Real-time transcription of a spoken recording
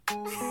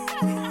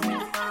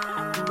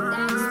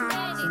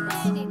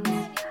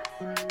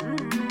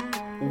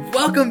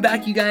Welcome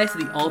back, you guys, to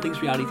the All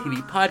Things Reality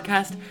TV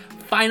podcast.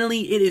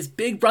 Finally, it is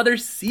Big Brother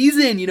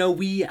season. You know,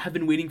 we have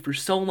been waiting for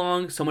so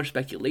long, so much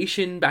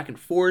speculation back and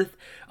forth.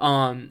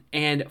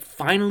 And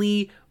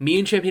finally, me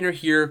and Champagne are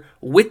here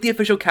with the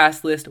official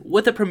cast list,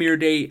 with the premiere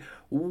date,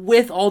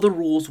 with all the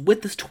rules,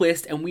 with this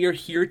twist, and we are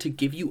here to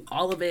give you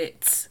all of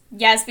it.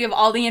 Yes, we have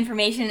all the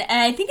information,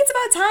 and I think it's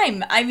about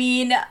time. I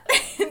mean,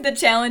 the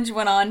challenge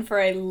went on for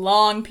a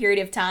long period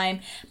of time,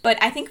 but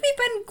I think we've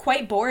been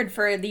quite bored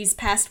for these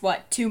past,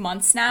 2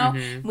 months now?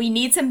 Mm-hmm. We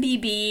need some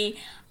BB.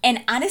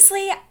 And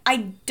honestly,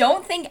 I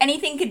don't think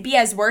anything could be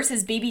as worse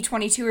as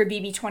BB22 or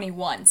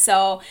BB21.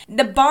 So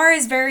the bar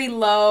is very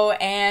low,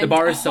 and the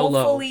bar is so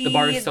low. The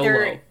bar is so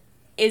low.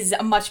 Is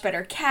a much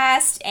better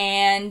cast,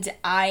 and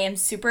I am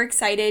super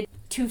excited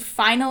to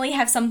finally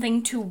have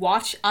something to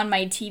watch on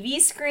my TV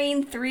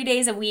screen 3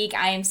 days a week.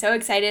 I am so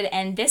excited,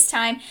 and this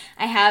time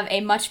I have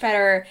a much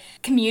better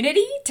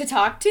community to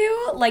talk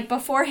to. Like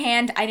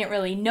beforehand, I didn't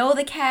really know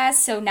the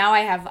cast, so now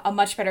I have a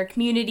much better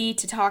community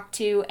to talk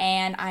to,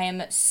 and I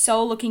am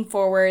so looking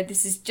forward.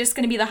 This is just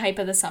going to be the hype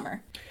of the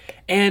summer.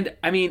 And,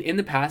 I mean, in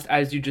the past,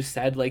 as you just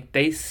said, like,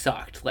 they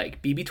sucked.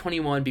 Like,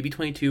 BB21,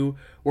 BB22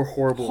 were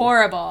horrible.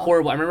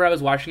 Horrible. I remember I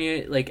was watching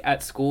it, like,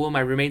 at school, and my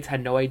roommates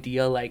had no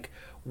idea, like,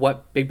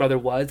 what Big Brother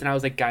was, and I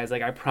was like, guys,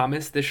 like, I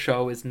promise this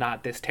show is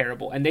not this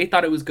terrible. And they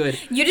thought it was good.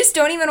 You just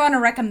don't even want to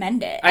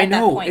recommend it at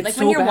that point. Like,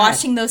 when you're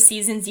watching those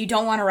seasons, you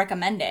don't want to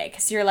recommend it,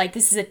 because you're like,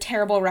 this is a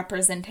terrible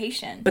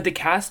representation. But the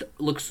cast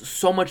looks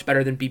so much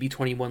better than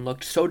BB21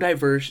 looked. So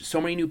diverse,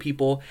 so many new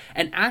people.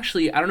 And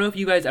actually, I don't know if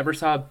you guys ever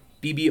saw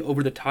BB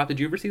Over the Top. Did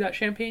you ever see that,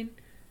 Champagne?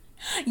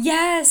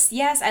 Yes,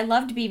 I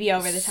loved BB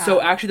Over the Top. So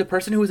actually, the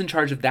person who was in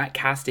charge of that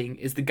casting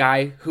is the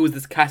guy who was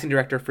this casting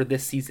director for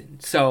this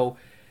season. So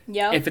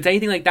if it's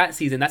anything like that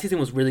season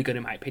was really good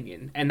in my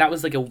opinion. And that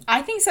was like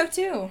I think so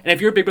too. And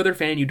if you're a Big Brother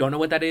fan, you don't know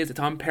what that is, it's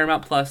on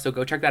Paramount Plus, so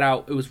go check that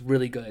out. It was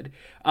really good.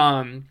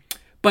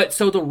 But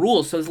so the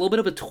rules, so there's a little bit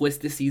of a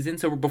twist this season.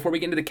 So before we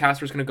get into the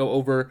cast, we're just going to go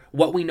over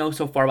what we know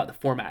so far about the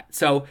format.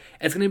 So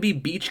it's going to be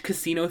beach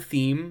casino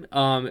theme,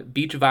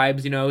 beach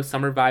vibes, you know,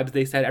 summer vibes.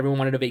 They said everyone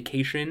wanted a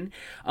vacation.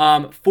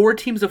 4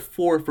 teams of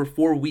 4 for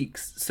 4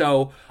 weeks.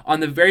 So on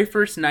the very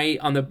first night,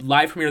 on the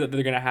live premiere that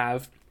they're going to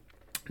have,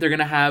 you're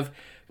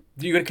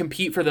going to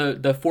compete for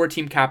the 4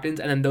 team captains,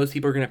 and then those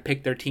people are going to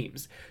pick their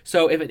teams.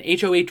 So if an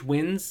HOH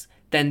wins,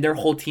 then their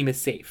whole team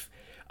is safe.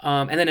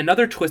 And then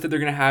another twist that they're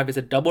going to have is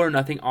a double or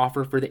nothing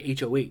offer for the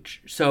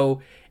HOH. So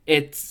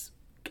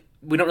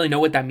we don't really know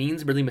what that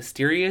means, really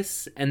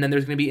mysterious. And then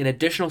there's going to be an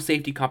additional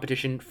safety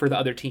competition for the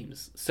other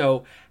teams.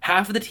 So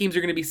half of the teams are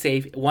going to be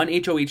safe. 1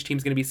 HOH team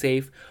is going to be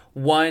safe.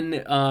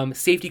 1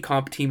 safety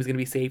comp team is going to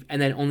be safe.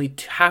 And then only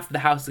half of the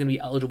house is going to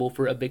be eligible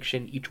for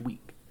eviction each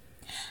week.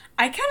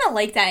 I kind of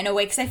like that in a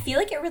way, because I feel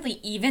like it really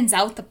evens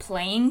out the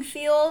playing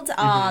field,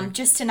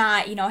 just to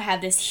not,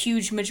 have this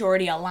huge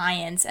majority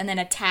alliance and then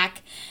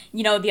attack,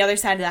 the other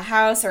side of the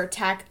house, or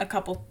attack a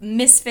couple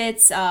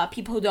misfits,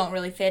 people who don't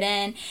really fit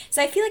in.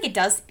 So I feel like it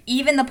does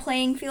even the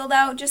playing field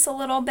out just a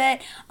little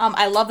bit.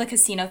 I love the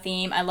casino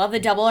theme. I love the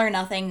double or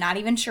nothing. Not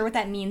even sure what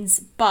that means,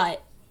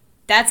 but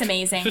that's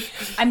amazing.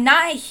 I'm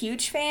not a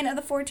huge fan of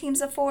the 4 teams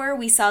of 4.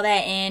 We saw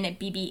that in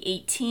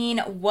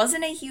BB18.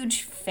 Wasn't a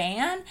huge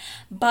fan,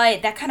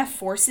 but that kind of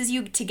forces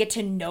you to get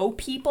to know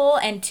people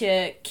and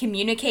to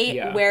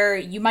communicate where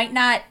you might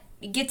not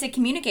get to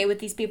communicate with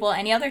these people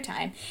any other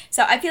time.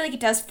 So I feel like it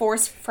does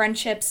force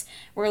friendships,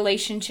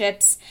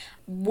 relationships.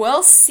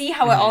 We'll see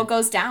how it all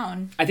goes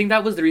down. I think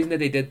that was the reason that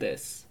they did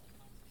this.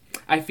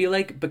 I feel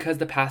like because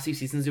the past few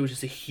seasons, it was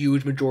just a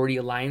huge majority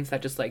alliance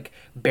that just, like,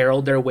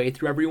 barreled their way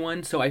through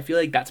everyone. So I feel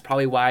like that's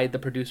probably why the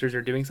producers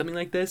are doing something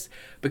like this,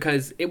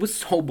 because it was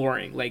so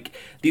boring. Like,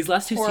 these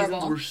last 2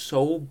 seasons were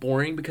so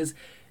boring because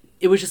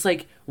it was just,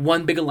 like,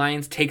 one big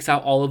alliance takes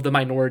out all of the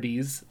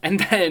minorities, and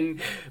then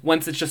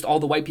once it's just all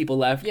the white people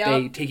left,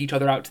 they take each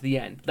other out to the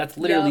end. That's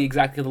literally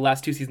exactly how the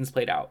last 2 seasons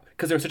played out,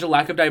 because there was such a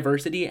lack of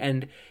diversity,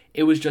 and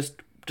it was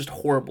just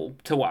horrible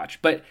to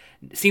watch. But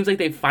it seems like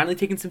they've finally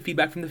taken some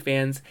feedback from the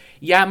fans.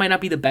 Yeah, it might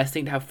not be the best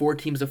thing to have 4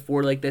 teams of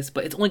 4 like this,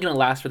 but it's only going to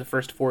last for the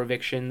first 4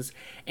 evictions,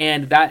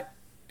 and that,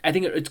 I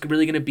think it's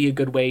really going to be a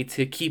good way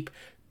to keep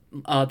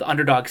the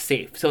underdog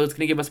safe. So it's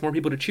going to give us more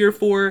people to cheer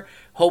for,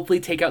 hopefully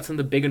take out some of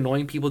the big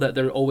annoying people that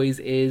there always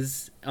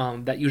is,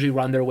 that usually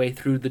run their way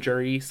through the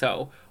jury.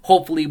 So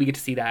hopefully we get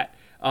to see that.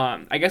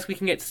 I guess we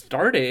can get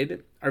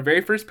started. Our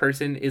very first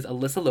person is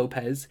Alyssa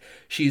Lopez.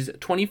 She's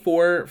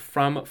 24,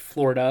 from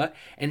Florida,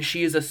 and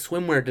she is a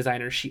swimwear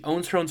designer. She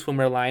owns her own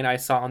swimwear line, I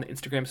saw on the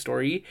Instagram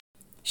story.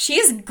 She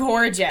is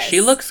gorgeous.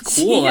 She looks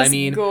cool. Gorgeous.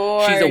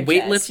 She's a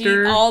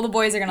weightlifter. All the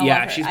boys are going to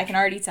love her. I can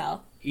already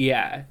tell.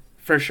 Yeah,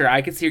 for sure.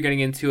 I could see her getting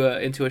into a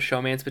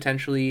showmance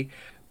potentially.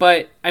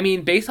 But,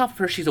 based off of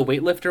her, she's a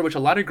weightlifter, which a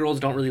lot of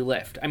girls don't really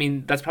lift.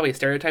 That's probably a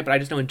stereotype, but I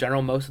just know in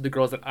general, most of the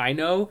girls that I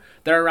know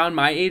that are around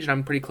my age, and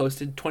I'm pretty close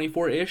to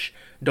 24-ish,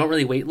 don't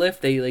really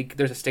weightlift.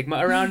 There's a stigma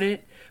around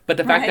it. But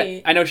the fact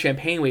that I know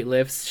Champagne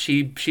weightlifts,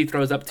 she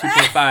throws up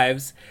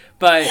 2.5s,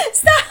 but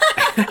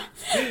Stop!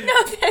 No,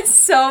 that's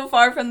so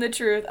far from the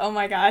truth. Oh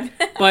my god.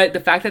 But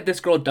the fact that this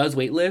girl does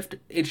weightlift,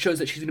 it shows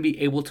that she's going to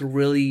be able to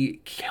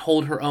really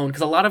hold her own.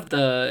 Because a lot of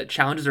the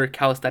challenges are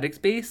calisthenics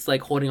based,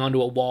 like holding onto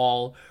a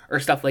wall or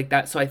stuff like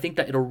that. So I think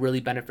that it'll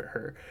really benefit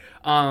her.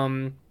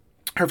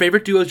 Her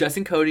favorite duo is Jess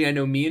and Cody. I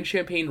know me and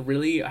Champagne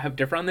really have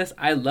different on this.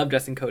 I love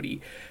Jess and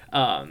Cody.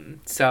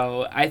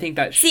 So I think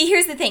that... See,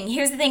 here's the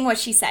thing what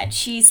she said.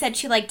 She said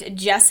she liked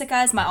Jessica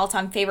as my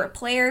all-time favorite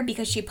player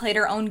because she played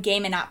her own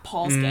game and not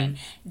Paul's game.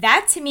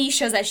 That, to me,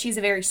 shows that she's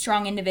a very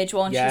strong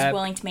individual and she's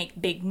willing to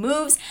make big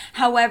moves.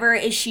 However,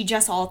 is she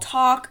just all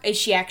talk? Is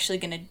she actually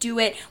going to do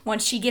it?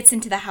 Once she gets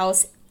into the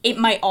house, it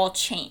might all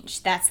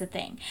change. That's the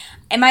thing.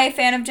 Am I a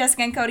fan of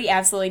Jessica and Cody?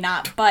 Absolutely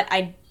not. But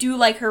I do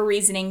like her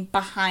reasoning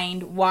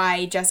behind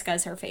why Jessica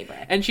is her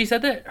favorite. And she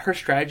said that her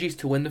strategy is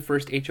to win the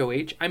first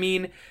HOH. I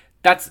mean,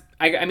 that's...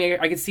 I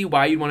can see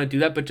why you'd want to do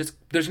that, but just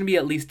there's going to be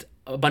at least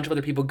a bunch of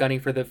other people gunning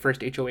for the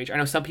first HOH. I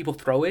know some people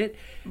throw it.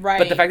 Right.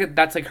 But the fact that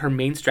that's like her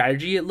main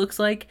strategy, it looks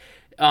like,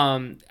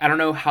 I don't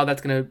know how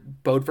that's going to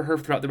bode for her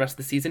throughout the rest of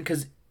the season,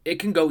 because it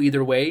can go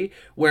either way,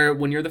 where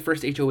when you're the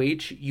first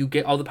HOH, you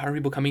get all the power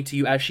people coming to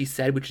you, as she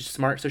said, which is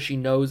smart, so she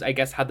knows, I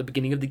guess, how the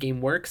beginning of the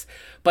game works.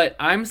 But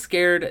I'm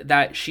scared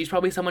that she's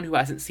probably someone who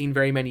hasn't seen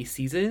very many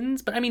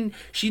seasons. But, I mean,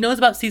 she knows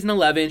about season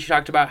 11. She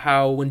talked about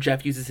how when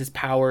Jeff uses his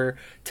power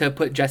to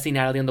put Jesse and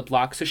Natalie on the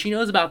block, so she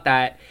knows about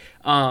that.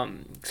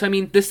 So I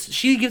mean,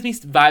 she gives me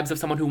vibes of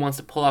someone who wants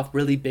to pull off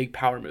really big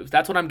power moves.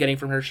 That's what I'm getting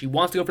from her. She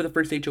wants to go for the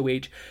first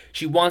HOH.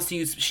 She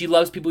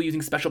loves people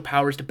using special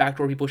powers to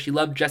backdoor people. She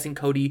loved Jess and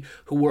Cody,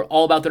 who were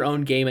all about their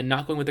own game and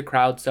not going with the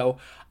crowd. So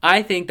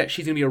I think that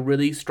she's going to be a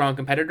really strong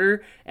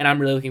competitor, and I'm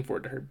really looking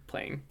forward to her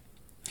playing.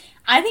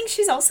 I think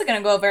she's also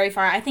going to go very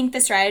far. I think the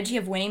strategy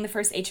of winning the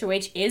first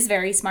HOH is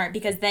very smart,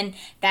 because then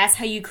that's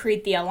how you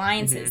create the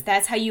alliances.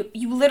 That's how you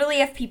literally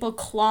have people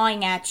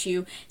clawing at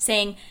you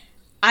saying,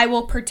 I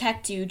will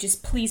protect you,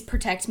 just please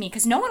protect me,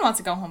 because no one wants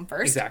to go home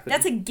first. Exactly.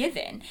 That's a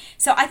given.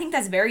 So I think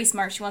that's very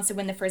smart. She wants to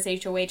win the first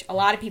HOH. A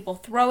lot of people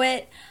throw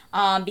it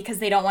because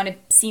they don't want to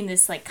seem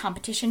this like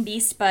competition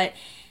beast, but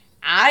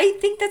I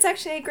think that's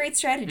actually a great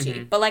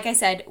strategy. But like I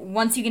said,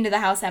 once you get into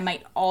the house, that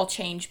might all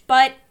change.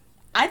 But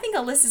I think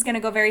Alyssa's going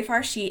to go very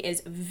far. She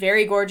is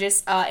very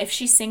gorgeous. If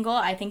she's single,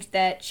 I think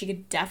that she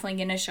could definitely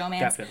get into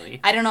showmance.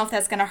 Definitely. I don't know if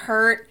that's going to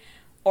hurt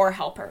or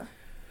help her.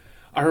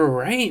 All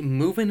right,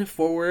 moving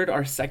forward,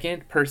 our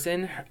second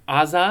person,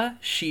 Azah.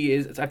 She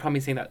is, I'm probably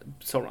saying that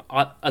so wrong.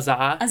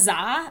 Azah.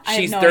 Azah?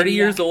 She's 30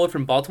 years old,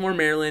 from Baltimore,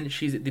 Maryland.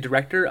 She's the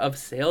director of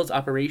sales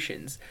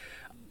operations.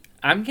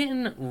 I'm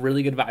getting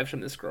really good vibes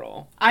from this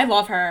girl. I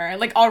love her.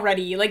 Like,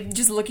 already. Like,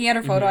 just looking at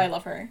her photo, I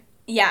love her.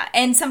 Yeah,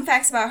 and some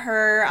facts about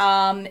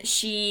her.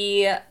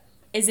 She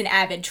is an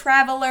avid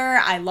traveler.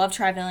 I love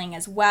traveling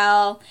as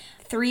well.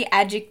 3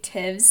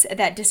 adjectives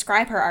that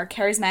describe her are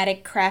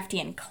charismatic, crafty,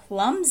 and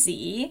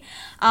clumsy.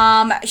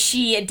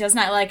 She does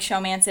not like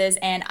showmances,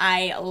 and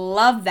I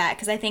love that,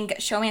 because I think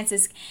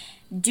showmances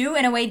do,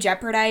 in a way,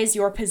 jeopardize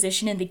your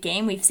position in the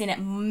game. We've seen it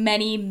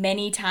many,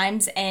 many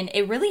times, and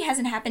it really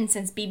hasn't happened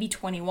since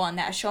BB21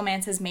 that a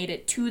showmance has made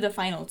it to the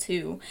final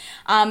 2.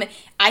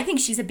 I think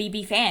she's a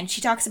BB fan.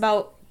 She talks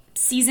about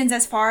seasons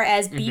as far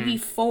as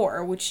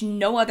BB4, which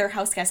no other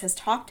house guest has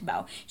talked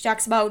about. She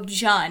talks about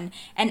Jun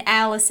and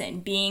Allison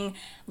being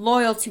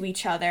loyal to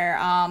each other.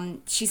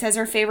 She says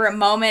her favorite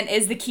moment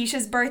is the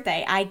Keisha's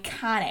birthday.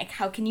 Iconic.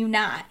 How can you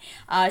not?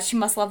 She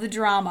must love the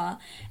drama.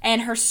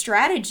 And her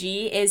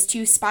strategy is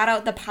to spot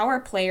out the power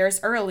players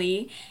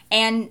early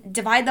and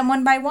divide them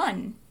one by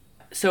one.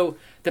 So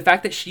the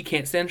fact that she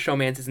can't stand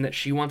showmances and that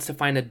she wants to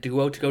find a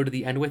duo to go to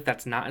the end with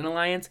that's not an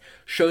alliance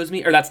shows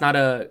me, or that's not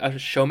a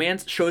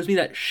showmance, shows me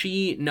that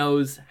she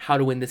knows how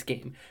to win this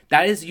game.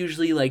 That is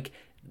usually like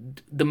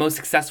the most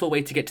successful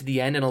way to get to the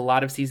end. In a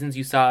lot of seasons,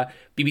 you saw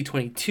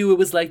BB22, it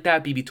was like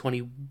that,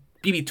 BB20,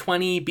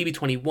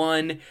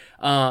 BB21,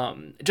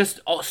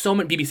 so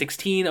many,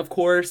 BB16, of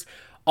course,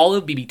 all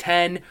of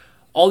BB10.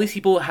 All these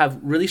people have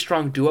really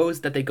strong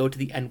duos that they go to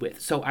the end with.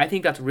 So I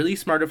think that's really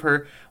smart of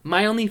her.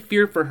 My only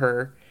fear for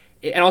her,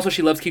 and also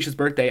she loves Keisha's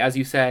birthday, as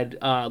you said,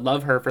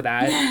 love her for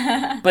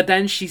that. But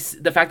then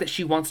the fact that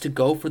she wants to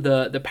go for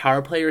the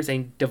power players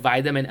and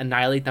divide them and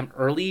annihilate them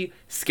early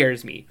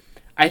scares me.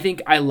 I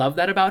think I love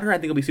that about her. I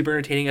think it'll be super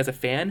entertaining as a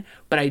fan,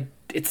 but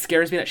it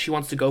scares me that she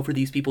wants to go for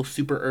these people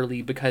super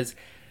early, because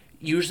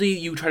usually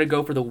you try to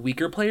go for the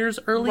weaker players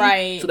early,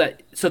 right?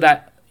 So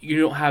that you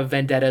don't have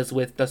vendettas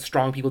with the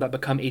strong people that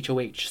become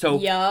HOH. So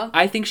yeah.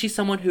 I think she's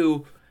someone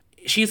who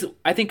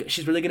I think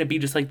she's really going to be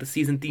just like the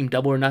season theme,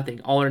 double or nothing,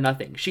 all or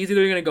nothing. She's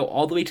either going to go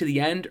all the way to the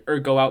end or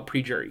go out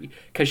pre-jury,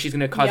 because she's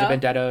going to cause a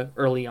vendetta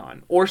early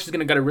on, or she's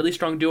going to get a really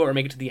strong duo or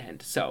make it to the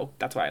end. So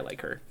that's why I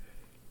like her.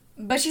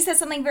 But she said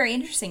something very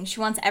interesting. She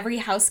wants every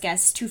house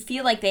guest to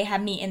feel like they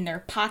have me in their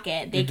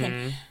pocket. They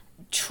can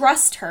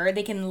trust her.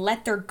 They can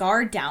let their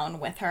guard down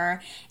with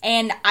her.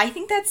 And I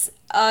think that's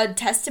a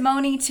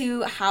testimony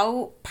to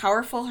how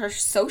powerful her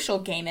social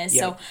game is.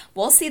 Yeah. So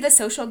we'll see the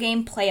social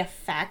game play a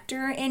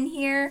factor in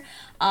here.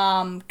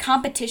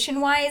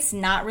 Competition-wise,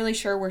 not really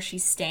sure where she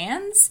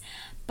stands.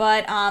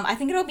 But I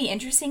think it'll be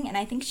interesting, and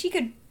I think she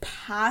could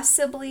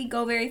possibly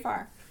go very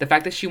far. The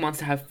fact that she wants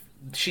to have...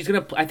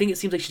 I think it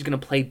seems like she's going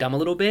to play dumb a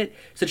little bit.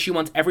 So she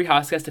wants every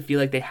house guest to feel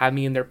like they have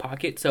me in their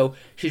pocket. So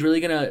she's really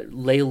going to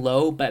lay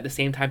low, but at the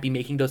same time be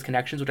making those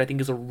connections, which I think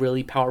is a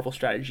really powerful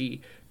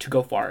strategy to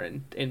go far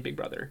in Big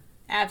Brother.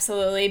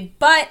 Absolutely.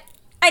 But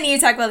I need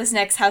to talk about this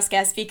next house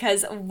guest,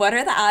 because what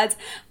are the odds?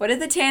 What are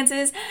the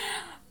chances?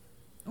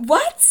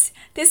 What?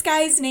 This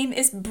guy's name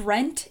is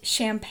Brent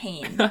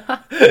Champagne.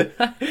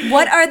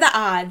 What are the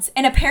odds?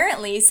 And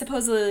apparently,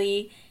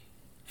 supposedly...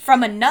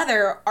 from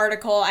another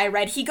article I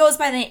read, he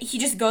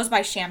just goes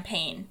by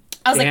Champagne.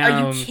 I was like,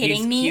 are you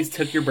kidding me? He's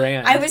took your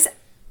brand.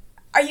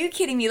 Are you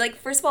kidding me? Like,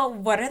 first of all,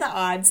 what are the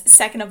odds?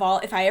 Second of all,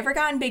 if I ever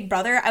got in Big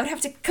Brother, I would have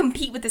to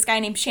compete with this guy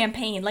named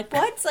Champagne. Like,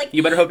 what? Like,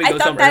 you better hope it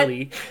goes home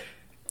early.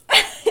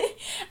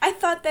 I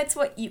thought that's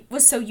what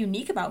was so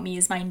unique about me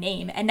is my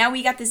name. And now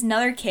we got this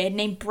another kid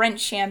named Brent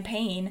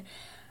Champagne.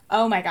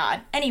 Oh my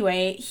God.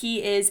 Anyway,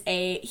 he is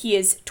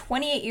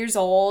 28 years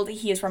old.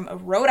 He is from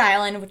Rhode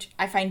Island, which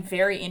I find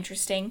very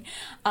interesting.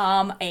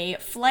 A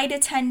flight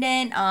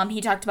attendant.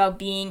 He talked about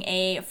being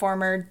a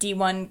former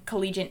D1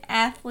 collegiate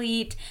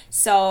athlete.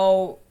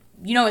 So,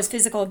 his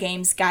physical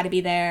game's got to be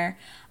there.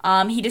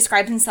 He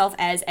describes himself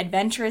as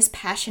adventurous,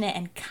 passionate,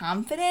 and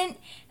confident.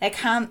 That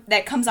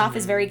comes off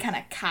as very kind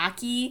of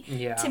cocky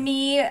to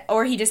me,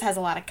 or he just has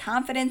a lot of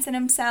confidence in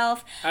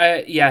himself.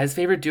 His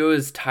favorite duo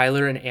is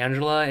Tyler and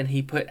Angela, and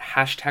he put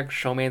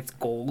 #showmance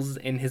goals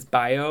in his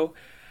bio.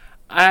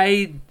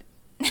 And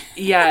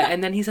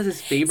then he says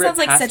his favorite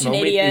past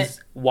moment is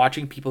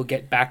watching people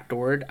get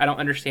backdoored. I don't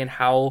understand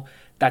how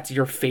that's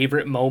your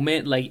favorite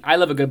moment. Like, I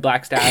love a good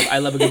black stab, I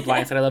love a good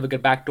blindside, I love a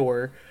good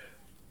backdoor.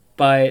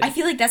 But I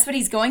feel like that's what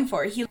he's going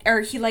for. He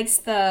likes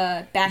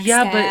the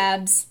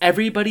backstabs. But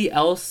everybody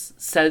else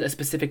said a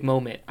specific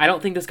moment. I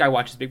don't think this guy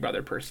watches Big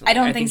Brother personally. I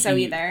don't think so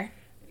either.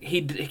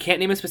 He can't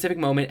name a specific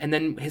moment, and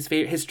then his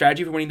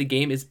strategy for winning the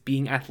game is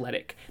being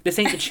athletic. This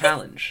ain't the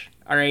challenge,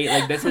 all right?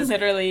 Like, this is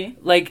literally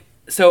like.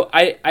 So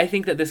I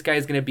think that this guy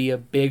is gonna be a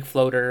big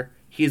floater.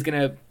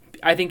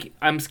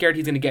 I'm scared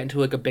he's gonna get into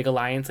like a big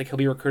alliance. Like, he'll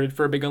be recruited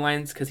for a big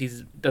alliance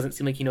because doesn't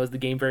seem like he knows the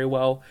game very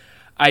well.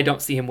 I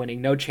don't see him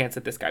winning. No chance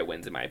that this guy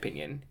wins, in my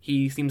opinion.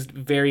 He seems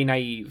very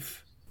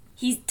naive.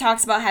 He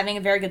talks about having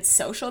a very good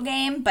social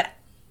game, but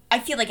I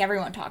feel like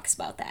everyone talks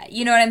about that.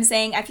 You know what I'm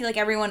saying? I feel like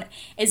everyone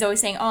is always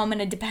saying, I'm going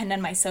to depend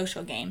on my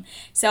social game.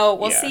 So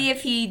we'll see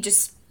if he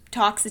just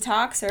talks the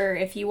talks or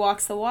if he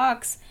walks the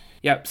walks.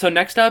 Yep. So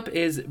next up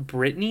is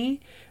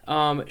Brittany.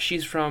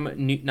 She's from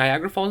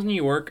Niagara Falls, New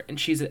York, and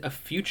she's a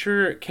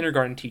future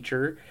kindergarten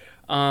teacher.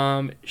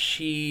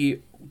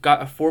 She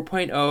got a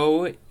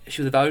 4.0.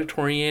 She was a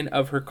valedictorian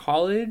of her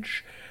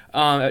college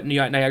at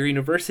Niagara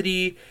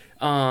University.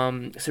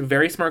 So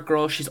very smart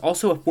girl. She's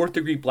also a 4th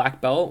degree black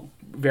belt.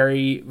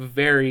 Very,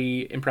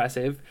 very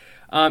impressive.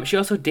 She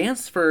also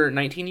danced for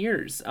 19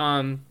 years.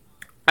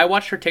 I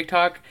watched her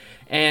TikTok,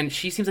 and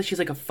she seems like she's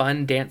like a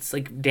fun dance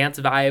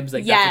vibes.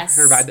 Like, that's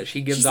her vibe that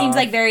she gives off. She seems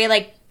like very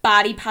like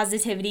body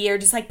positivity or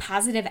just like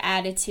positive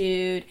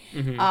attitude,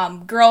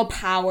 girl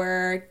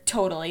power.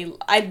 Totally.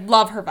 I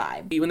love her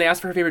vibe. When they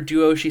asked for her favorite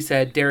duo, she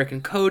said Derek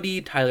and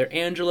Cody, Tyler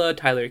Angela,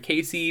 Tyler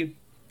Casey,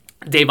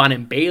 Davon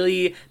and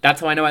Bailey.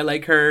 That's how I know I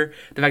like her.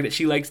 The fact that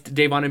she likes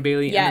Davon and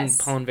Bailey, and then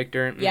Paul and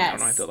Victor. I don't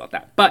know how I feel about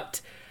that.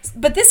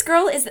 But this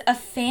girl is a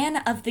fan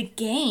of the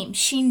game.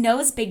 She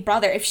knows Big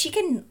Brother. If she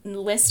can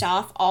list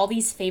off all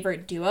these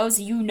favorite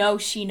duos,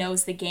 she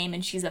knows the game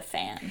and she's a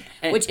fan,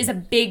 which is a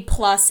big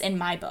plus in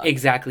my book.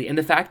 Exactly. And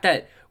the fact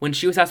that when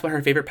she was asked what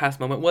her favorite past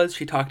moment was,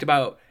 she talked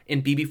about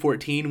in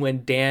BB14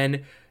 when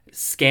Dan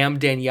scammed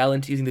Danielle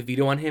into using the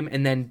veto on him,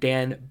 and then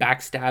Dan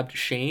backstabbed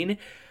Shane,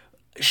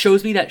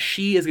 shows me that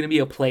she is going to be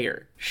a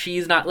player.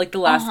 She's not like the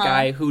last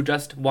guy who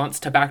just wants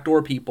to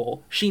backdoor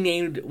people. She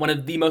named one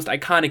of the most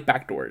iconic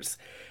backdoors.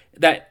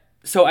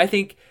 So I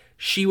think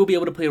she will be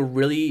able to play a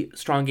really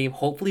strong game.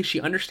 Hopefully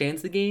she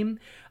understands the game.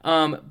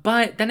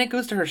 But then it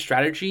goes to her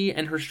strategy,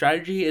 and her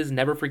strategy is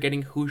never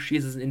forgetting who she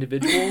is as an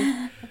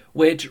individual,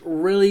 which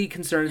really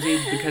concerns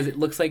me because it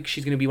looks like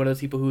she's going to be one of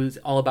those people who's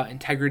all about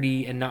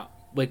integrity and not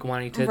like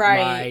wanting to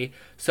lie.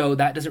 So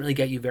that doesn't really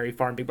get you very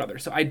far in Big Brother.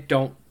 So I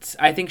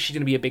think she's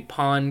going to be a big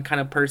pawn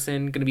kind of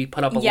person, going to be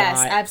put up a lot. Yes,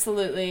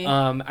 absolutely.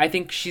 I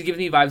think she's giving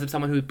me vibes of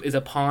someone who is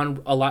a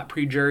pawn a lot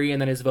pre-jury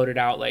and then is voted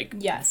out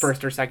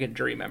first or second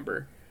jury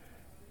member.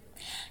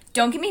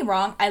 Don't get me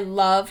wrong, I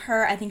love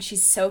her. I think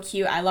she's so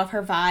cute. I love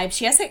her vibe.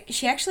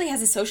 She actually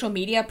has a social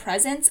media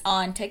presence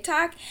on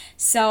TikTok.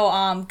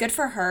 So good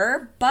for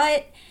her,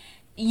 but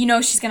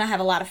she's going to have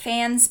a lot of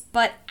fans,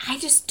 but I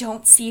just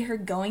don't see her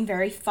going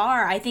very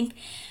far. I think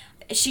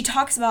she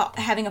talks about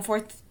having a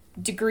 4th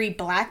degree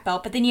black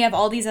belt, but then you have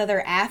all these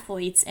other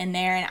athletes in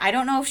there, and I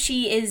don't know if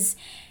she is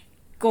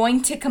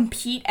going to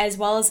compete as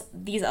well as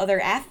these other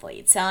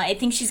athletes. I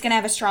think she's going to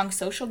have a strong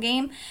social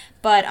game,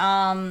 but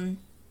I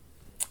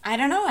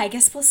don't know. I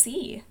guess we'll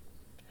see.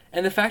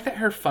 And the fact that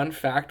her fun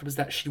fact was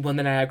that she won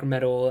the Niagara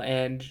Medal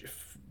and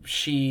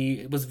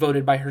she was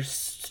voted by her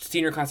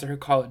senior class of her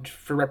college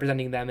for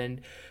representing them, and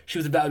she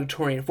was a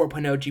valedictorian,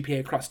 4.0 GPA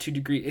across 2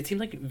 degrees. It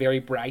seemed like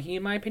very braggy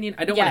in my opinion.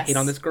 I don't want to hate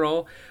on this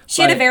girl.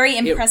 She had a very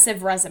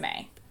impressive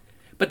resume.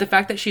 But the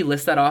fact that she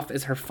lists that off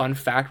as her fun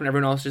fact when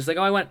everyone else is just like,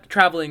 oh, I went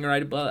traveling, or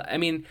I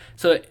mean,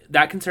 so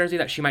that concerns me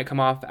that she might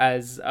come off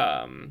as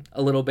a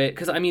little bit,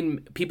 because I mean,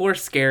 people are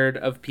scared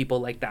of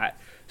people like that.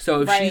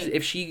 So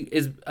if she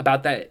is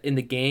about that in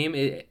the game,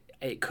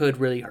 it could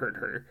really hurt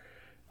her.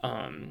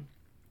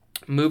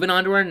 Moving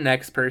on to our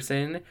next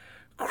person,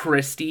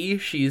 Christy.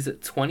 She's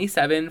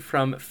 27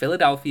 from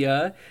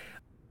Philadelphia.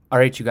 All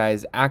right, you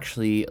guys.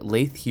 Actually,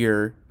 Lath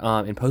here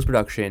in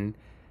post-production.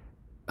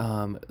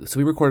 So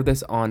we recorded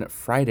this on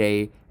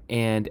Friday,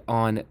 and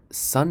on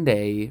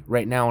Sunday,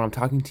 right now when I'm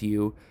talking to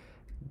you,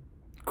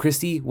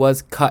 Christy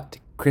was cut.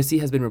 Christy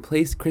has been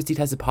replaced. Christy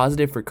tested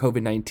positive for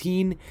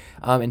COVID-19,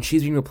 and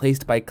she's being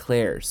replaced by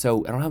Claire.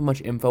 So I don't have much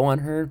info on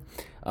her.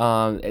 They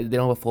don't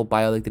have a full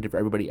bio like they did for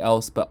everybody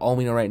else, but all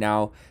we know right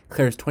now,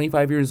 Claire's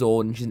 25 years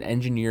old, and she's an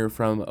engineer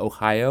from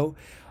Ohio,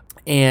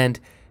 and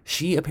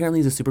she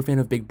apparently is a super fan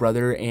of Big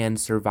Brother and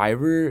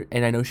Survivor,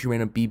 and I know she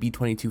ran a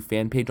BB22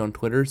 fan page on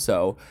Twitter,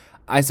 so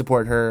I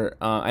support her.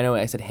 I know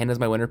I said Hannah's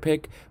my winner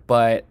pick,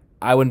 but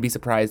I wouldn't be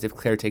surprised if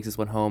Claire takes this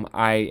one home.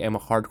 I am a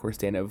hardcore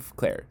stan of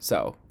Claire.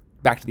 So,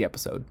 back to the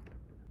episode.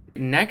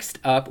 Next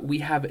up, we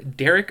have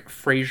Derek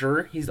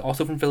Frazier. He's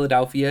also from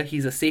Philadelphia.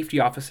 He's a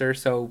safety officer,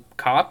 so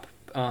cop,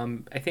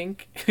 I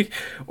think,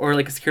 or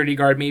like a security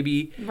guard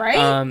maybe.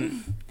 Right.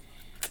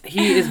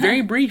 He is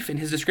very brief in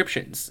his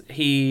descriptions.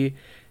 He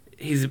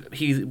is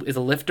a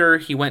lifter.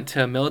 He went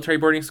to military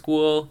boarding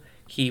school.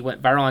 He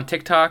went viral on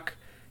TikTok.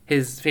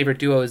 His favorite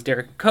duo is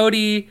Derek and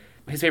Cody.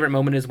 His favorite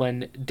moment is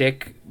when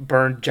Dick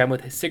burned Jem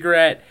with his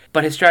cigarette.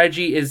 But his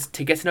strategy is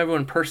to get to know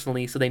everyone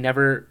personally so they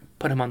never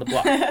put him on the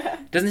block.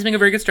 Doesn't seem like a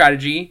very good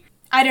strategy.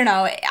 I don't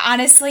know.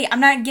 Honestly, I'm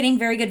not getting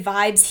very good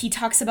vibes. He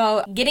talks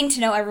about getting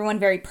to know everyone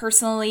very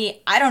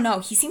personally. I don't know.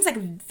 He seems like a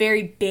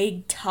very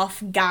big,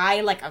 tough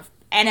guy, like a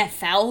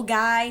NFL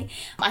guy.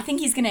 I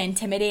think he's going to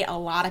intimidate a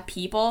lot of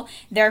people.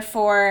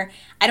 Therefore,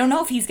 I don't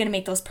know if he's going to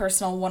make those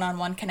personal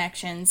one-on-one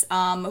connections.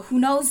 Who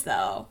knows,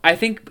 though? I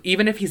think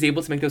even if he's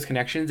able to make those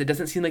connections, it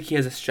doesn't seem like he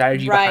has a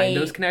strategy behind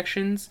those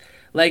connections.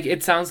 Like,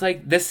 this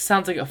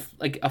sounds like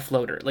a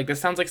floater. Like, this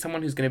sounds like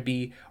someone who's going to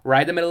be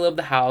right in the middle of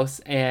the house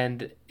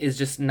and is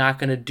just not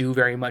going to do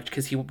very much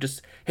because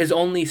his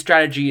only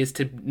strategy is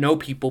to know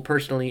people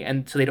personally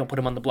and so they don't put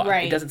him on the block.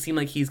 Right. It doesn't seem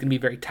like he's going to be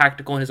very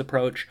tactical in his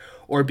approach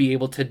or be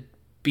able to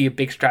be a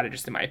big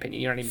strategist, in my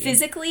opinion. You know what I mean?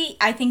 Physically,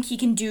 I think he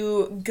can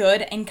do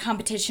good in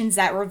competitions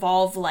that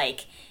revolve,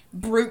 like,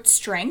 brute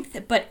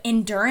strength. But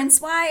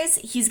endurance-wise,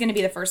 he's going to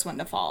be the first one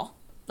to fall.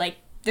 Like,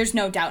 there's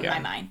no doubt in my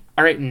mind.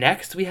 All right,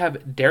 next we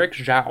have Derek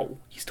Zhao.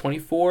 He's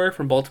 24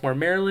 from Baltimore,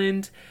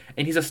 Maryland,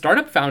 and he's a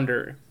startup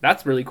founder.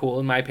 That's really cool,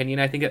 in my opinion.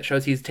 I think that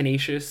shows he's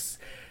tenacious,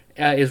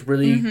 is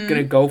really going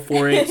to go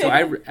for it. So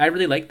I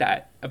really like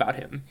that about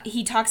him.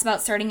 He talks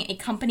about starting a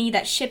company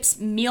that ships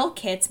meal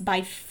kits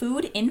by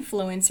food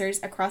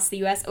influencers across the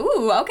U.S.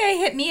 Ooh, okay,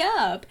 hit me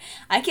up.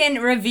 I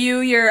can review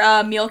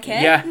your meal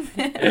kit.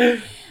 Yeah.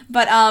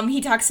 But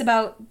he talks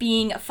about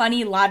being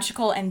funny,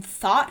 logical, and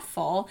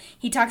thoughtful.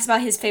 He talks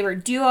about his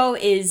favorite duo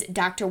is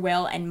Dr.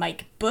 Will and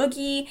Mike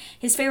Boogie.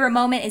 His favorite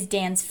moment is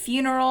Dan's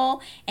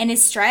funeral. And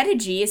his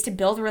strategy is to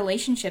build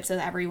relationships with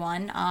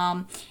everyone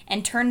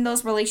and turn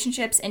those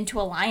relationships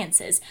into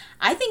alliances.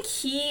 I think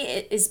he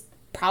is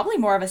probably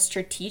more of a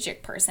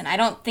strategic person. I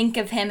don't think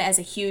of him as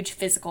a huge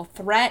physical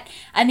threat.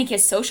 I think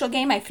his social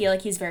game, I feel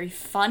like he's very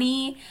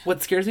funny.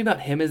 What scares me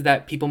about him is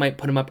that people might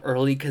put him up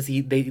early because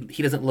he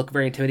doesn't look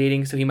very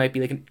intimidating, so he might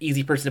be like an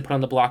easy person to put on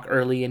the block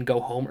early and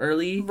go home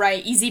early.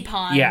 Right, easy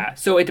pawn. Yeah,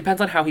 so it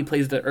depends on how he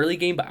plays the early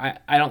game, but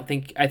I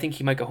think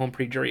he might go home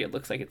pre-jury. It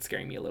looks like it's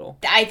scaring me a little.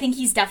 I think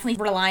he's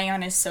definitely relying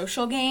on his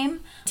social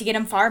game to get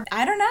him far.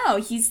 I don't know.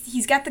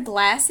 He's got the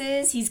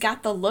glasses. He's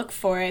got the look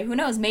for it. Who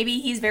knows? Maybe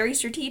he's very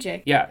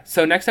strategic. Yeah,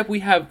 so next up we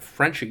have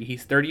Frenchie.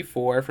 He's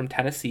 34 from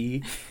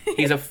Tennessee.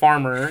 He's a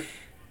farmer.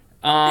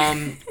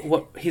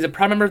 He's a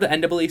proud member of the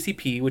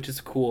NAACP, which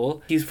is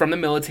cool. He's from the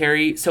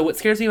military. So what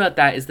scares me about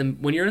that is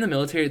when you're in the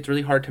military, it's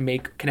really hard to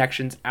make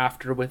connections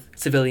after with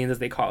civilians, as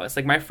they call us.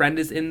 Like, my friend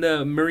is in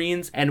the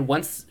Marines, and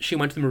once she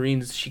went to the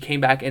Marines, she came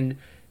back and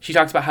she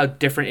talks about how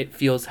different it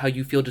feels, how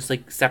you feel just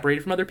like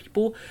separated from other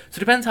people. So it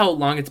depends how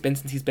long it's been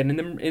since he's been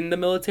in the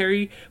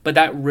military, but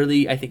that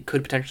really, I think,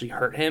 could potentially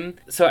hurt him.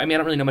 So, I mean, I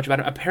don't really know much about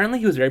him. Apparently,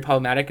 he was very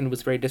problematic and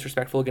was very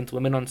disrespectful against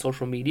women on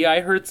social media, I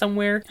heard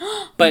somewhere.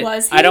 But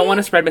was he? I don't want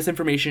to spread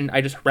misinformation.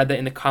 I just read that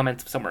in the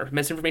comments somewhere.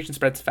 Misinformation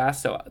spreads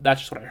fast, so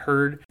that's just what I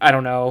heard. I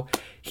don't know.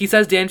 He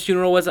says Dan's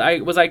funeral was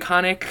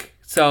iconic,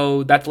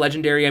 so that's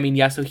legendary. I mean,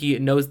 yeah, so he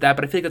knows that,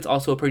 but I feel like that's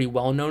also a pretty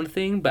well-known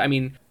thing. But, I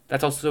mean,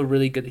 That's also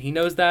really good that he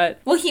knows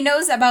that. Well, he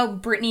knows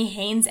about Brittany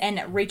Haynes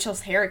and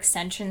Rachel's hair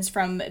extensions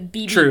from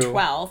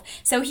BB12.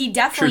 So he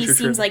definitely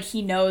seems like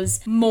he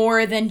knows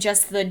more than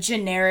just the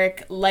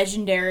generic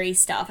legendary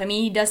stuff. I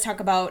mean, he does talk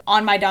about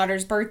On My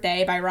Daughter's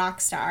Birthday by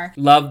Rockstar.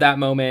 Love that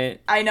moment.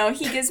 I know,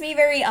 he gives me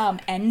very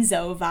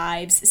Enzo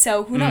vibes.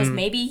 So who knows,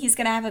 maybe he's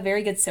going to have a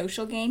very good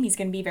social game. He's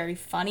going to be very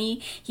funny.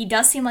 He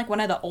does seem like one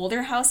of the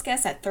older house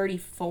guests at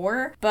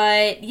 34.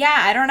 But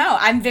yeah, I don't know.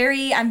 I'm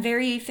very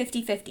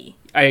 50-50.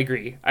 I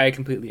agree. I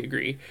completely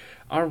agree.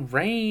 All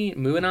right,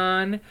 moving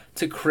on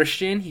to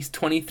Christian. He's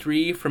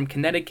 23 from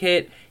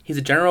Connecticut. He's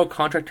a general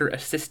contractor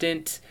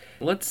assistant.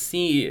 Let's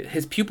see.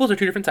 His pupils are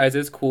 2 different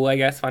sizes. Cool, I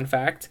guess. Fun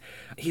fact.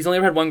 He's only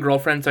ever had one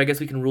girlfriend, so I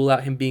guess we can rule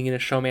out him being in a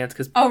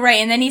showmance. Oh,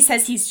 right. And then he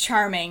says he's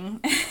charming.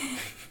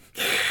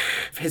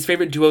 His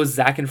favorite duo is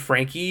Zach and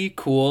Frankie.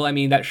 Cool. I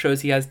mean, that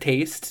shows he has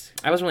taste.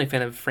 I wasn't really a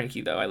fan of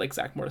Frankie, though. I like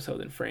Zach more so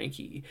than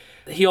Frankie.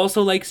 He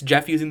also likes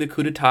Jeff using the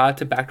coup d'etat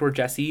to backdoor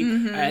Jesse.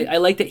 I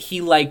like that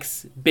he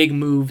likes big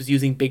moves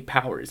using big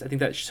powers. I think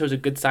that shows a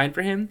good sign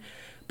for him.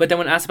 But then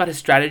when asked about his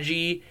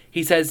strategy,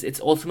 he says it's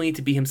ultimately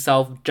to be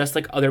himself, just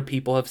like other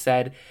people have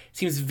said.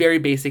 Seems very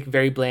basic,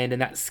 very bland,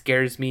 and that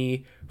scares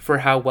me for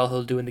how well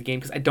he'll do in the game,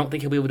 because I don't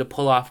think he'll be able to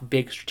pull off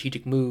big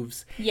strategic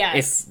moves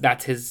if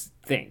that's his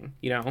thing,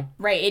 you know?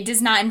 Right. It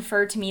does not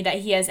infer to me that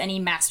he has any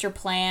master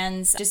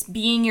plans. Just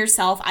being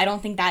yourself, I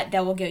don't think that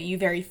will get you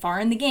very far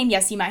in the game.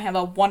 Yes, you might have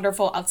a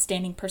wonderful,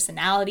 outstanding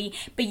personality,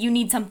 but you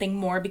need something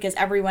more because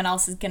everyone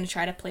else is going to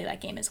try to play that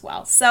game as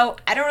well. So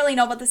I don't really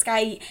know about this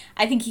guy.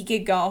 I think he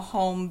could go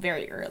home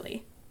very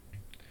early.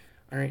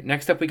 All right,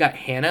 next up we got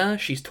Hannah.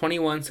 She's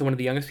 21, so one of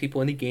the youngest people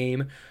in the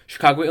game.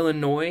 Chicago,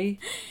 Illinois.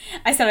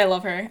 I said I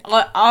love her.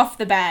 Off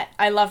the bat,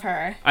 I love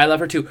her. I love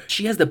her too.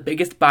 She has the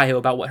biggest bio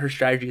about what her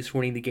strategy is for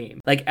winning the game.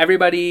 Like,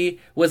 everybody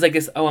was like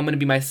this, oh, I'm going to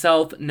be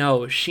myself.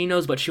 No, she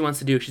knows what she wants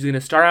to do. She's going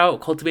to start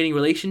out cultivating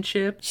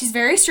relationship. She's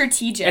very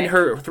strategic. And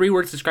her 3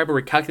 words to describe her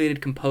were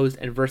calculated, composed,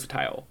 and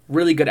versatile.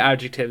 Really good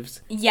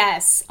adjectives.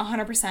 Yes,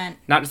 100%.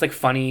 Not just like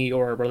funny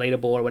or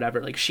relatable or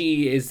whatever. Like,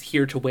 she is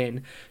here to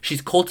win.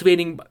 She's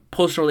cultivating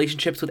personal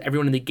relationships with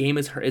everyone in the game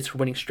is her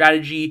winning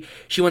strategy.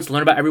 She wants to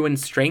learn about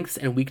everyone's strengths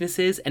and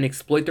weaknesses and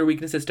exploit their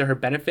weaknesses to her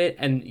benefit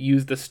and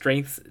use the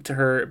strengths to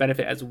her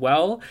benefit as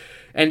well.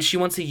 And she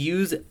wants to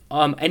use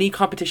any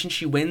competition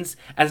she wins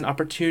as an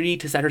opportunity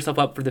to set herself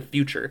up for the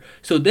future.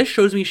 So this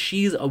shows me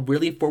she's a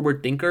really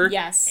forward thinker.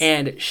 Yes.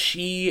 And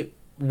she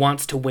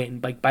wants to win,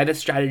 like, by the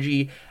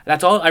strategy.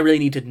 That's all I really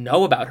need to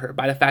know about her,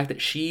 by the fact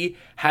that she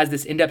has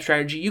this in-depth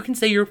strategy. You can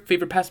say your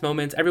favorite past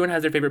moments. Everyone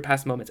has their favorite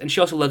past moments. And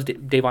she also loves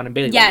Davon and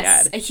Bailey.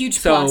 Yes, a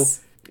huge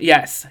plus.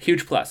 Yes,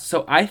 huge plus.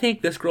 So I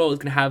think this girl is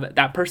going to have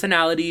that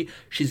personality.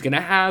 She's going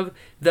to have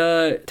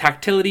the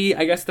tactility,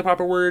 I guess the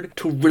proper word,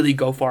 to really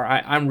go far.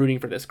 I'm rooting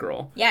for this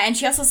girl. Yeah, and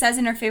she also says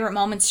in her favorite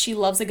moments she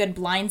loves a good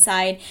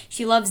blindside.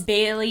 She loves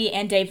Bailey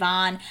and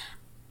Davon.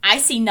 I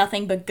see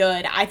nothing but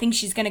good. I think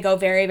she's going to go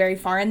very, very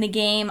far in the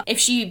game. If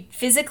she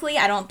physically,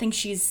 I don't think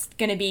she's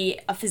going to be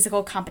a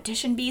physical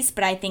competition beast,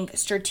 but I think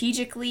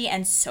strategically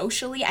and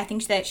socially, I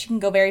think that she can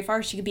go very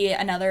far. She could be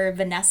another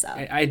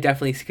Vanessa. I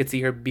definitely could see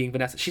her being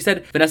Vanessa. She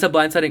said Vanessa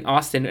blindsiding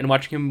Austin and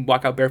watching him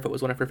walk out barefoot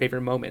was one of her favorite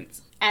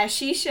moments. As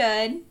she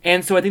should.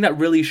 And so I think that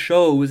really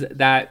shows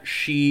that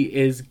she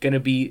is going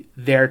to be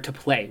there to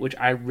play, which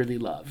I really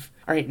love.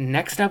 All right,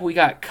 next up we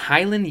got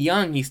Kylan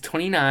Young. He's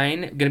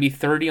 29, going to be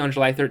 30 on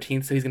July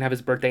 13th, so he's going to have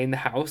his birthday in the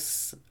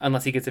house,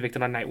 unless he gets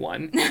evicted on night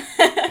 1.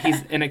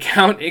 He's an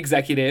account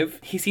executive.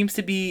 He seems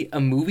to be a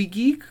movie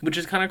geek, which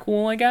is kind of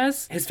cool, I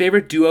guess. His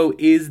favorite duo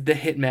is the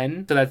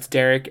Hitmen, so that's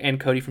Derek and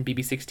Cody from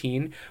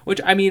BB16,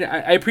 which, I mean,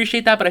 I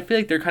appreciate that, but I feel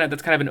like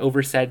that's kind of an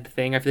oversaid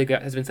thing. I feel like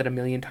that has been said a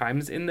million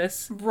times in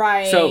this.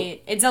 Right. So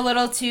it's a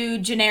little too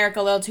generic,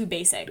 a little too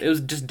basic. It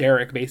was just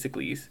Derek,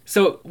 basically.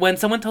 So when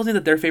someone tells me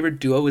that their favorite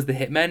duo is the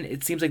Hitmen,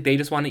 it seems like they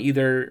just want to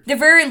either... They're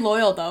very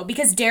loyal, though,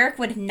 because Derek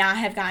would not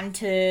have gotten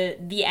to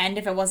the end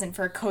if it wasn't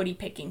for Cody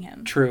picking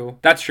him. True.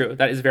 That's true.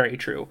 That is very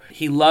true.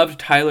 He loved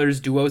Tyler's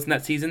duos in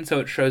that season, so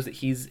it shows that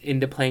he's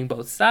into playing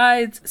both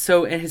sides.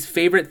 So, and his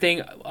favorite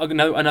thing,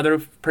 another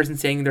person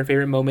saying their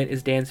favorite moment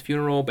is Dan's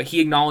funeral, but he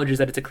acknowledges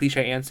that it's a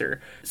cliche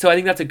answer. So I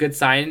think that's a good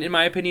sign, in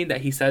my opinion,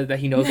 that he says that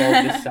he knows all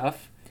of this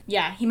stuff.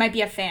 Yeah, he might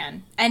be a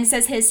fan. And it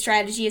says his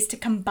strategy is to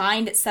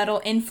combine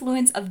subtle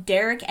influence of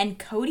Derek and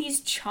Cody's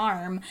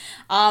charm,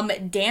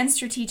 Dan's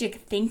strategic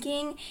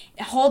thinking,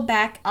 hold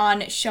back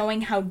on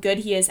showing how good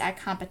he is at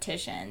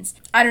competitions.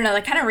 I don't know,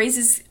 that kind of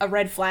raises a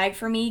red flag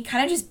for me.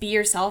 Kind of just be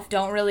yourself.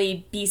 Don't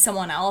really be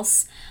someone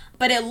else.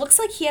 But it looks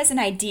like he has an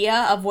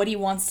idea of what he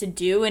wants to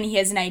do, and he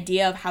has an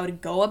idea of how to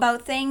go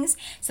about things.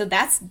 So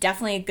that's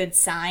definitely a good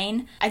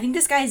sign. I think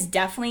this guy is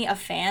definitely a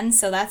fan,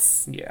 so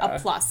that's a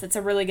plus. That's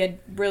a really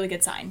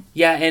good sign.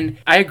 Yeah, and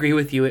I agree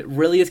with you. It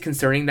really is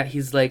concerning that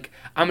he's like,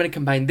 I'm going to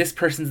combine this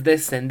person's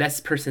this and this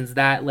person's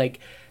that. Like,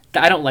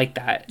 I don't like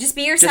that. Just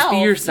be yourself. Just be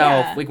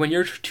yourself. Yeah. Like, when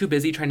you're too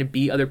busy trying to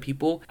be other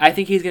people, I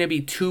think he's going to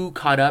be too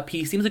caught up.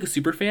 He seems like a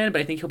super fan,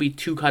 but I think he'll be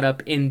too caught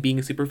up in being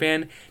a super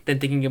fan than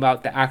thinking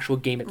about the actual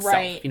game itself.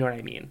 Right. You know what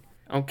I mean?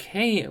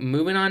 Okay,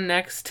 moving on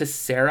next to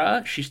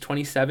Sarah. She's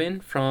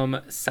 27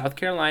 from South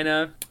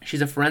Carolina.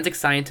 She's a forensic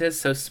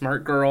scientist, so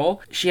smart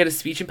girl. She had a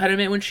speech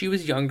impediment when she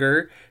was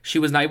younger. She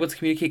was not able to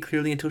communicate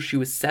clearly until she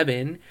was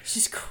 7.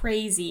 She's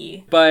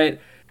crazy. But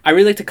I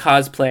really like to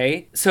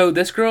cosplay. So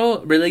this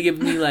girl really gives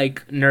me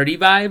like nerdy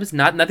vibes.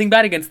 Nothing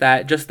bad against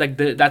that. Just like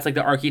that's like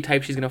the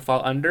archetype she's gonna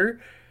fall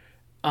under.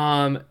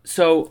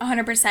 So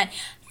 100%.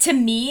 To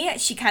me,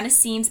 she kind of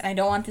seems, and I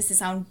don't want this to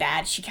sound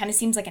bad, she kind of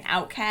seems like an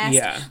outcast.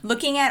 Yeah.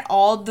 Looking at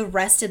all the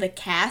rest of the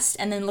cast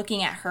and then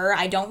looking at her,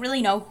 I don't really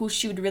know who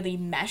she would really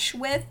mesh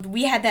with.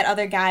 We had that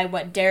other guy,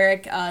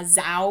 Derek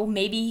Zhao,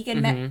 maybe he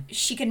could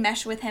she could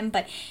mesh with him,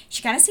 but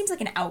she kind of seems like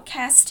an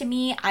outcast to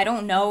me. I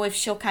don't know if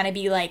she'll kind of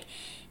be like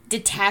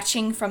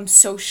detaching from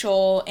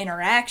social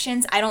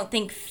interactions. I don't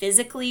think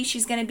physically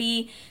she's going to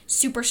be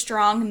super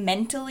strong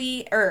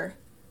mentally,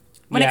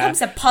 when it comes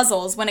to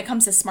puzzles, when it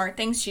comes to smart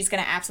things, she's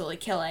going to absolutely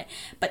kill it.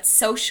 But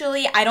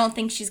socially, I don't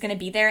think she's going to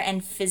be there.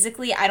 And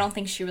physically, I don't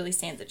think she really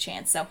stands a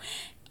chance. So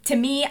to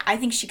me, I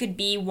think she could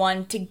be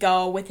one to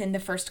go within the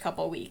first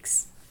couple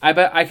weeks. I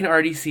bet I can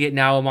already see it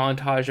now, a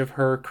montage of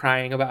her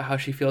crying about how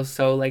she feels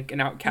so like an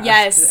outcast.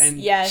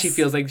 Yes. She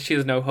feels like she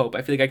has no hope.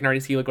 I feel like I can already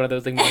see like one of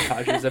those like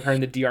montages of her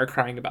in the DR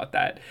crying about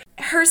that.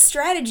 Her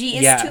strategy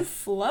is to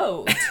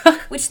float,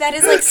 which that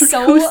is like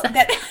so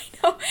that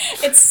I know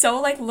it's so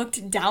like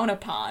looked down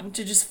upon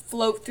to just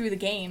float through the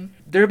game.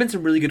 There have been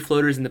some really good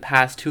floaters in the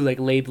past too, like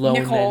laid low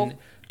Nicole. and then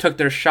took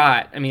their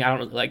shot. I mean, I don't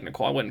really like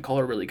Nicole. I wouldn't call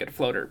her a really good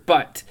floater,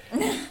 but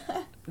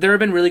there have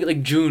been really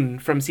like June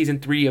from season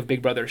 3 of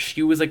Big Brother.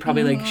 She was like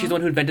probably like she's the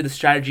one who invented the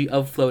strategy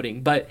of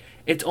floating, but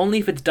it's only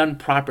if it's done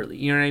properly.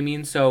 You know what I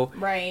mean? So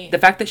the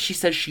fact that she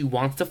says she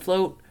wants to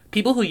float,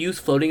 people who use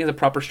floating as a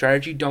proper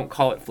strategy don't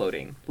call it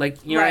floating.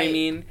 Like, you know what I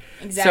mean?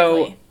 Exactly.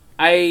 So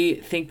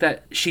I think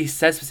that she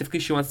says specifically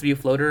she wants to be a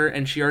floater,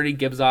 and she already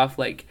gives off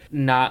like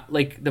not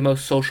like the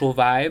most social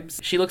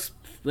vibes. She looks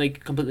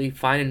like completely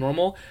fine and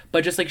normal,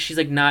 but just like she's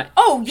like not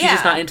she's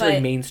just not into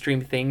like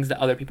mainstream things that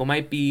other people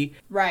might be.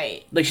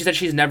 Right. Like she said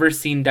she's never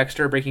seen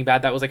Dexter or Breaking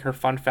Bad. That was like her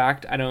fun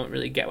fact. I don't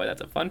really get why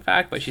that's a fun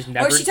fact, but she's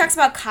never. Or she talks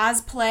about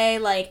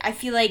cosplay. Like I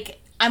feel like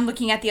I'm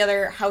looking at the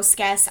other house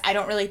guests. I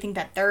don't really think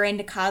that they're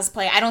into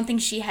cosplay. I don't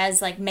think she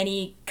has like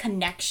many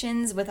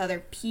connections with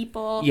other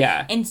people.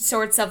 Yeah. And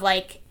sorts of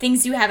like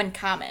things you have in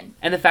common.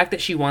 And the fact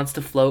that she wants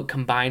to float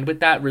combined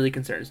with that really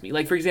concerns me.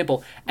 Like for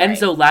example,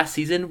 Enzo last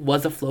season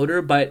was a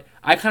floater, but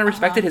I kind of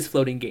respected his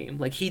floating game.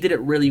 Like he did it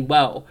really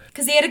well.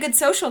 Because he had a good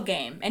social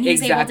game and he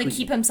was able to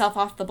keep himself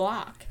off the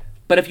block.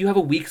 But if you have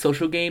a weak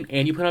social game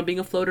and you plan on being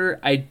a floater,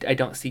 I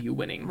don't see you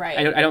winning. Right.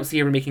 I don't see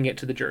her making it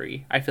to the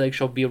jury. I feel like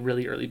she'll be a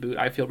really early boot.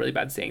 I feel really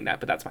bad saying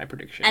that, but that's my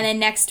prediction. And then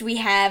next we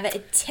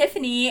have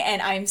Tiffany,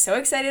 and I'm so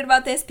excited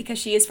about this because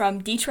she is from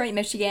Detroit,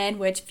 Michigan,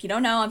 which if you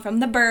don't know, I'm from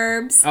the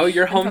burbs. Oh,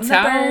 your hometown?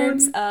 I'm from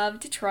the burbs of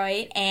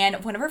Detroit.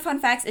 And one of her fun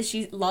facts is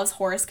she loves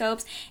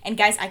horoscopes. And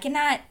guys, I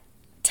cannot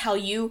tell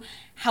you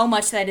how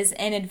much that is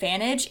an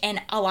advantage,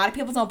 and a lot of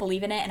people don't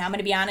believe in it, and I'm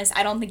gonna be honest,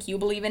 I don't think you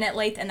believe in it,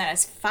 Laith, and that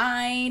is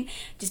fine.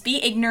 Just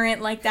be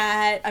ignorant like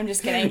that. I'm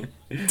just kidding.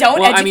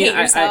 Don't educate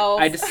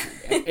yourself. I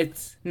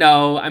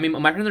mean,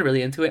 my friends are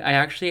really into it. I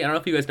don't know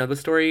if you guys know the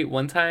story.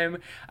 One time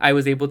I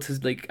was able to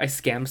I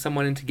scammed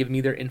someone into giving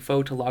me their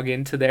info to log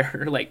into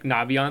their like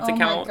Naviance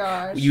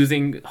account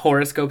using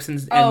horoscopes and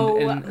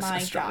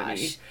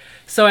astronomy. Gosh.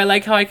 So I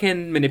like how I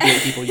can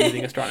manipulate people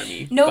using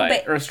astronomy.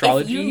 Or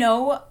astrology. If you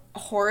know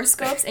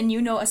horoscopes and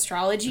you know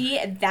astrology,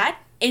 that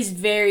is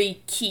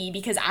very key,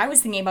 because I was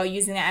thinking about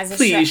using that as a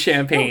Please,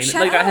 Champagne.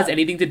 That has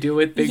anything to do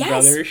with Big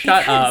Brother.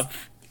 Shut up.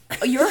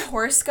 Your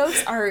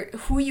horoscopes are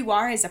who you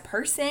are as a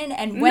person,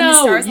 and when the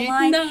stars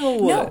align.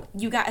 No,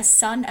 you got a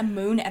sun, a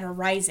moon, and a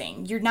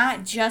rising. You're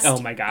not just.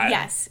 Oh my god.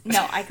 Yes.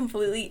 No,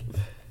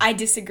 I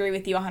disagree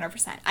with you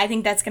 100%. I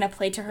think that's going to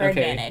play to her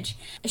advantage.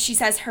 She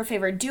says her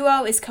favorite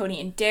duo is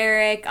Cody and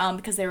Derek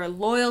because they were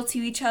loyal to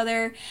each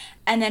other.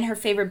 And then her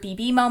favorite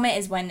BB moment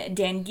is when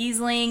Dan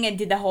Giesling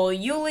did the whole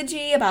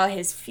eulogy about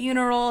his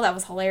funeral. That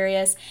was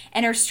hilarious.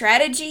 And her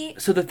strategy...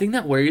 So the thing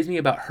that worries me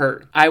about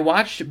her, I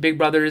watched Big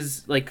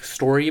Brother's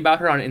story about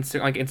her on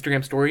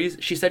Instagram stories.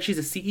 She said she's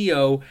a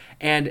CEO,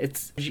 and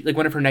it's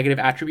one of her negative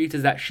attributes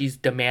is that she's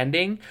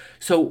demanding.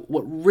 So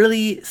what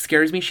really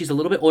scares me, she's a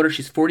little bit older.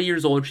 She's 40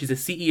 years old. She's a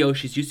CEO.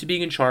 She's used to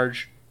being in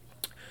charge.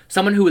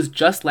 Someone who was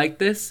just like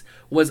this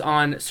was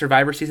on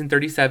Survivor Season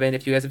 37,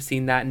 if you guys have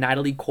seen that,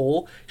 Natalie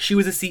Cole. She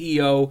was a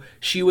CEO.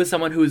 She was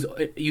someone who was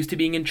used to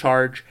being in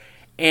charge.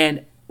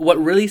 And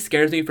what really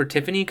scares me for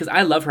Tiffany, because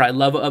I love her. I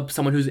love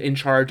someone who's in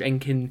charge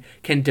and can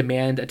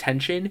demand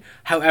attention.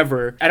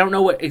 However, I don't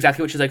know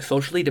exactly what she's like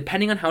socially,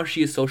 depending on how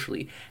she is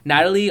socially.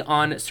 Natalie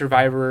on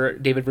Survivor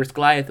David vs.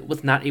 Goliath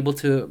was not able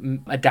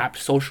to adapt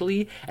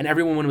socially, and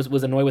everyone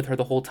was annoyed with her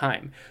the whole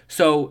time.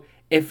 So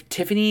if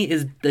Tiffany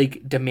is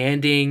like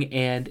demanding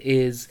and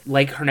is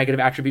like her negative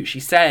attribute she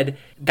said,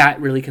 that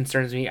really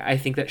concerns me. I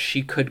think that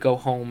she could go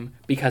home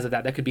because of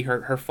that. That could be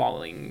her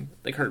falling,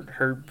 like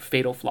her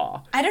fatal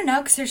flaw. I don't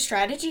know, because her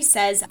strategy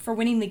says for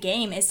winning the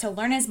game is to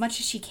learn as much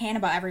as she can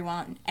about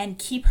everyone and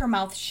keep her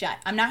mouth shut.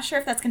 I'm not sure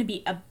if that's going to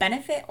be a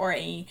benefit or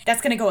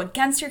that's going to go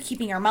against her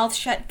keeping her mouth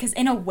shut, because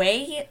in a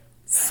way,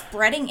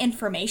 spreading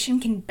information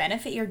can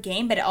benefit your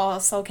game, but it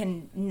also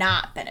can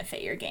not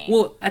benefit your game.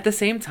 Well, at the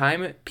same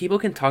time, people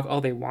can talk all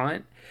they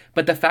want,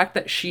 but the fact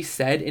that she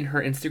said in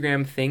her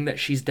Instagram thing that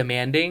she's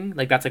demanding,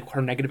 like that's like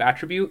her negative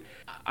attribute,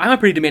 I'm a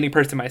pretty demanding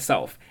person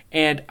myself,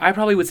 and I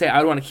probably would say I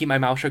would want to keep my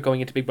mouth shut going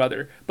into Big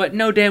Brother, but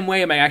no damn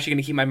way am I actually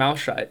going to keep my mouth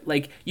shut.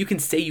 Like, you can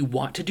say you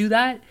want to do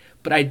that,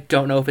 but I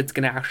don't know if it's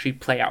going to actually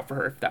play out for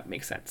her, if that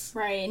makes sense.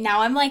 Right.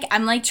 Now I'm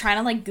trying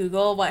to like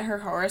Google what her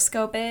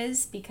horoscope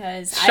is,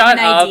 because I have an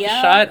idea.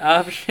 Shut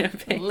up,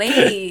 Champagne.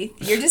 Lady,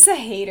 you're just a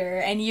hater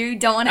and you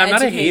don't want to educate.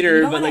 I'm not a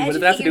hater, but like, what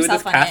does that have to do with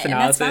this cast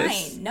analysis?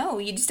 That's fine. No,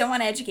 you just don't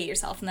want to educate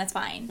yourself, and that's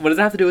fine. What does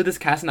that have to do with this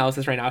cast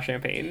analysis right now,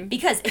 Champagne?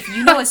 Because if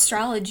you know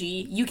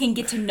astrology, you can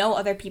get to know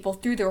other people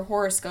through their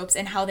horoscopes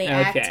and how they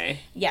act. Okay.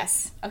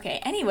 Yes. Okay.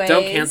 Anyway.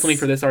 Don't cancel me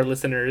for this, our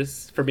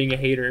listeners, for being a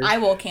hater. I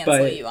will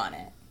cancel you on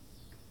it.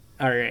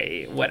 All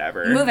right,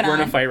 whatever. Moving We're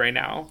on. in a fight right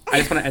now. I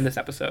just want to end this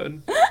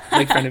episode.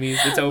 Like frenemies,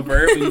 it's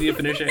over. We need to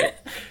finish it.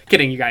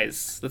 Kidding, you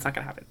guys. That's not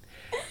gonna happen.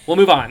 We'll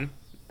move on.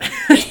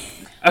 Okay.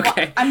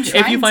 Well, I'm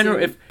trying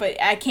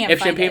but I can't. If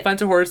find Champagne it.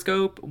 finds a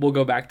horoscope, we'll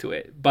go back to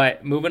it.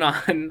 But moving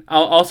on,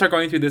 I'll start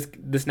going through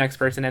this next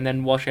person, and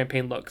then while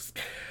Champagne looks.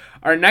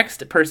 Our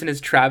next person is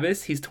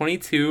Travis. He's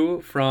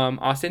 22 from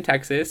Austin,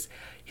 Texas.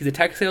 He's a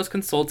tech sales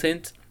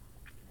consultant.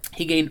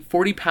 He gained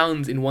 40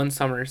 pounds in one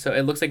summer, so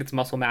it looks like it's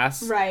muscle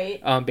mass.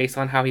 Right. Based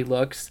on how he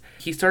looks.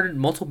 He started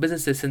multiple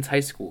businesses since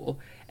high school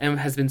and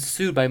has been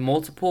sued by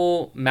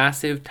multiple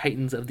massive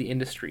titans of the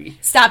industry.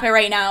 Stop it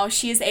right now.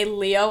 She is a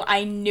Leo.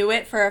 I knew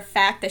it for a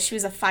fact that she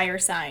was a fire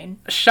sign.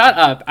 Shut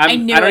up. I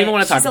don't even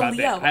want to talk She's about a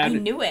Leo. it. I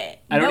knew it.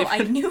 I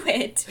knew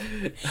it.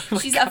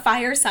 She's a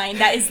fire sign.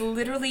 That is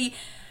literally...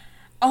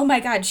 Oh my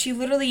god, she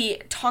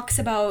literally talks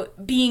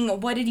about being,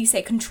 what did you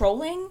say,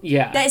 controlling?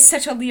 Yeah. That is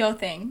such a Leo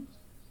thing.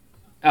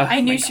 Oh,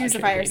 I knew she was a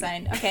fire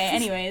sign. Okay,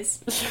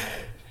 anyways.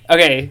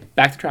 Okay,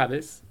 back to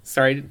Travis.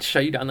 Sorry to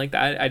shut you down like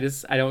that. I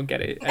don't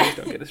get it. I just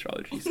don't get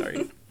astrology.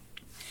 Sorry.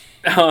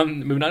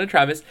 Moving on to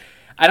Travis.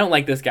 I don't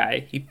like this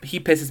guy. He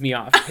pisses me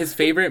off. His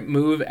favorite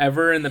move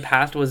ever in the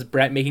past was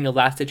Brett making a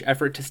last-ditch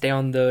effort to stay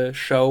on the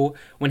show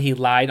when he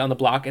lied on the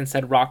block and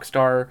said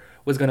Rockstar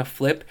was going to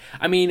flip.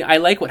 I mean, I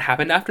like what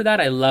happened after that.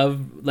 I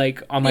love,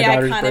 like, on my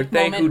daughter's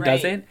birthday, moment, who right?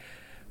 doesn't?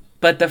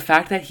 But the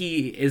fact that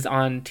he is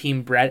on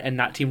Team Brett and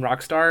not Team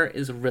Rockstar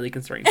is really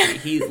concerning to me.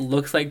 He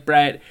looks like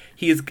Brett.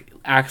 He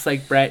acts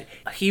like Brett.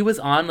 He was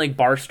on, like,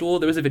 Barstool.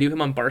 There was a video of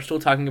him on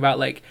Barstool talking about,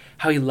 like,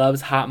 how he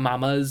loves hot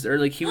mamas. Or,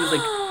 like, he was,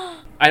 like...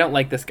 I don't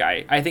like this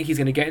guy. I think he's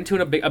going to get into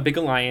a big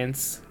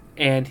alliance,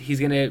 and he's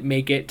going to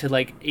make it to,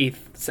 like,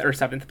 8th or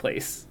 7th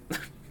place.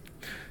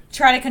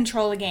 Try to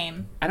control the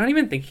game. I don't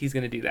even think he's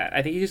going to do that.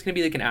 I think he's just going to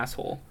be, like, an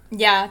asshole.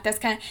 Yeah, it's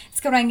kind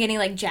of I'm getting,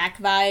 like, Jack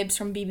vibes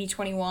from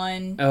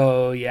BB21.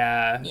 Oh,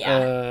 yeah.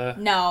 Yeah.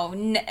 No,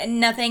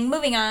 nothing.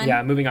 Moving on.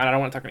 Yeah, moving on. I don't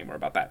want to talk anymore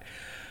about that.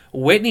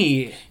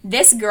 Whitney.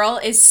 This girl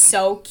is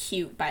so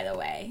cute, by the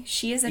way.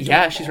 She is adorable.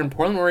 Yeah, she's from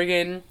Portland,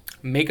 Oregon.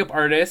 Makeup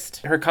artist.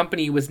 Her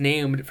company was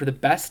named for the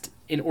best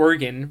in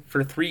Oregon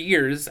for 3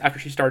 years after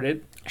she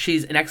started.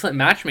 She's an excellent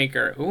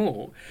matchmaker.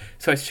 Ooh.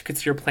 So I could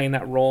see her playing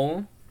that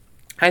role.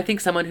 I think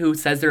someone who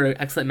says they're an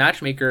excellent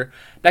matchmaker,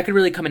 that could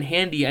really come in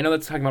handy. I know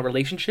that's talking about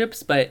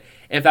relationships, but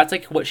if that's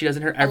like what she does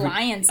in her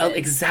alliances. Oh,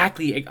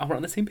 exactly. We're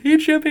on the same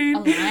page, Champagne.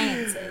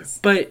 Alliances.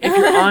 But if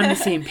you're on the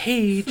same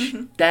page,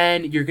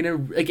 then you're gonna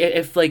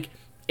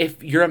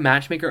if you're a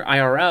matchmaker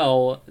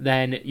IRL,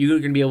 then you're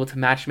gonna be able to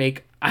matchmake.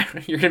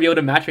 You're gonna be able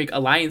to matchmake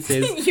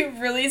alliances. You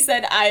really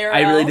said IRL.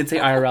 I really did say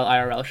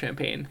IRL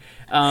Champagne.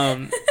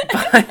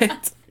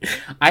 But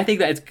I think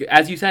that it's,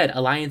 as you said,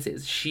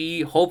 alliances.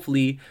 She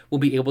hopefully will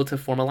be able to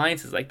form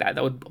alliances like that.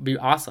 That would be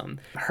awesome.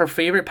 Her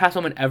favorite past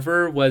moment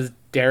ever was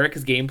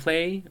Derek's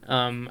gameplay.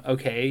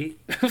 Okay.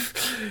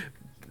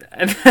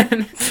 And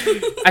then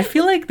I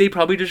feel like they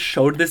probably just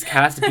showed this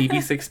cast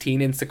BB16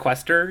 in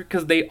Sequester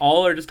because they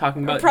all are just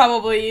talking about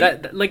probably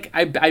that. Like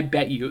I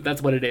bet you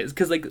that's what it is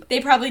because like they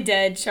probably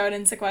did show it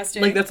in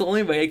Sequester. Like that's the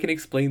only way I can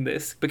explain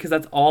this because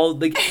that's all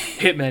like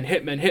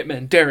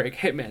hitman,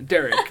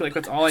 Derek. Like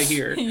that's all I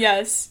hear.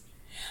 Yes,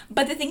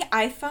 but the thing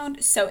I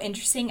found so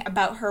interesting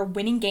about her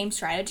winning game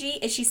strategy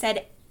is she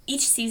said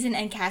each season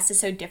and cast is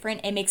so different,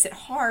 it makes it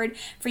hard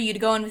for you to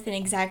go in with an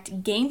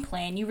exact game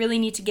plan. You really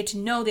need to get to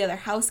know the other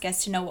house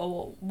guests to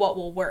know what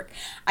will work.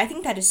 I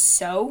think that is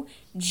so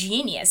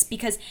genius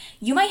because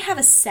you might have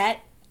a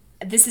set,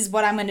 this is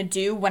what I'm going to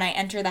do when I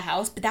enter the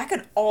house, but that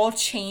could all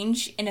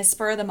change in a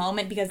spur of the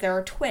moment because there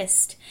are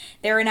twists.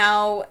 There are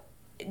now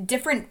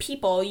different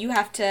people you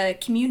have to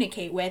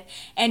communicate with,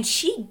 and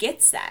she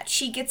gets that.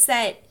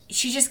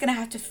 She's just gonna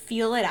have to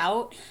feel it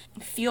out,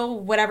 feel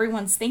what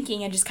everyone's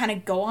thinking, and just kind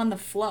of go on the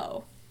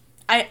flow.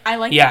 I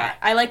like Yeah. that.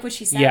 I like what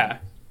she said. Yeah.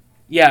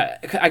 Yeah,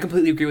 I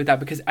completely agree with that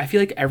because I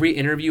feel like every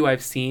interview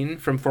I've seen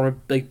from former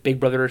like Big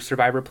Brother or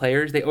Survivor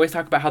players, they always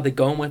talk about how they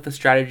go in with the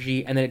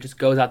strategy and then it just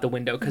goes out the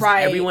window because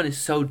Right. everyone is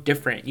so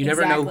different. You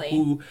never know Exactly.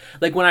 who.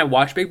 Like when I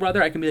watch Big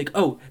Brother, I can be like,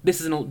 oh,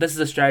 this is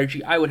a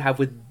strategy I would have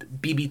with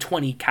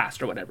BB20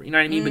 cast or whatever. You know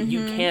what I mean? But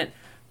you can't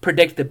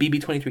predict the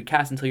BB23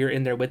 cast until you're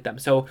in there with them.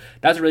 So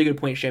that's a really good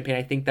point, Champagne.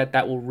 I think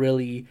that will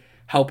really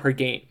help her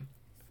game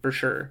for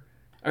sure.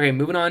 Okay,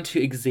 moving on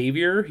to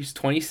Xavier. He's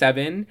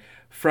 27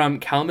 from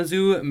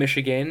Kalamazoo,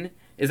 Michigan.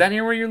 Is that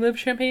near where you live,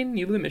 Champagne?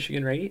 You live in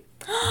Michigan, right?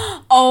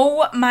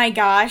 Oh my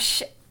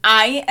gosh.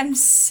 I am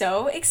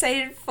so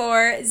excited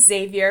for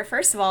Xavier.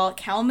 First of all,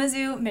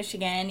 Kalamazoo,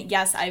 Michigan.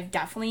 Yes, I've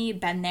definitely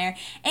been there.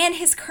 And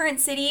his current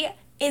city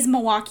is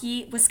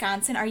Milwaukee,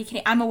 Wisconsin. Are you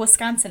kidding? I'm a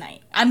Wisconsinite.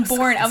 I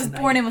was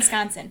born in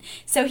Wisconsin.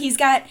 So he's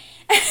got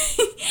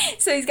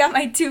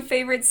my two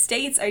favorite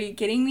states. Are you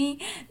kidding me?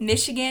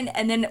 Michigan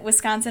and then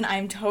Wisconsin.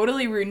 I'm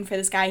totally rooting for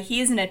this guy.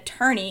 He is an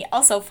attorney.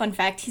 Also, fun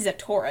fact, he's a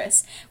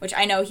Taurus, which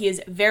I know he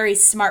is very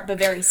smart but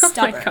very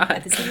stubborn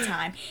at the same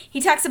time. He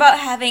talks about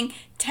having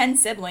 10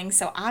 siblings,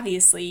 so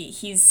obviously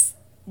he's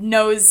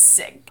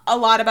knows a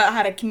lot about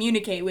how to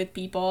communicate with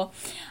people.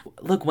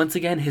 Look, once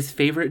again, his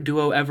favorite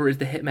duo ever is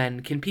the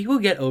Hitmen. Can people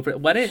get over it?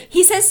 What it?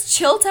 He says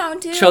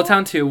Chilltown too.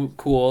 Chilltown 2,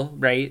 cool,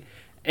 right?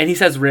 And he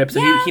says Rip, so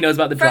Yeah, he knows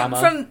about the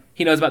drama.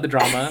 He knows about the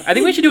drama. I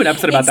think we should do an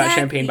episode about that,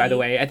 Exactly. Champagne, by the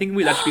way. I think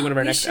that should be one of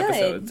our We next should.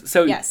 episodes.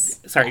 So,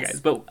 Yes. sorry Yes.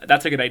 guys, but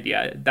that's a good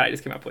idea that I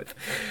just came up with.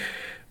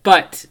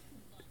 But,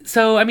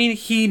 so, I mean,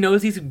 he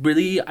knows these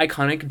really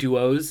iconic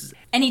duos.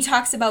 And he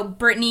talks about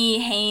Brittany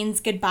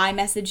Haynes' goodbye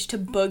message to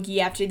Boogie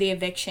after the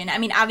eviction. I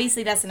mean,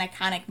 obviously that's an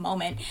iconic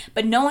moment,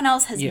 but no one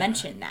else has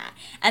mentioned that.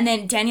 And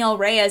then Danielle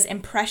Rhea's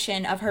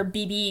impression of her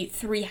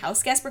BB3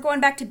 house guest. We're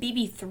going back to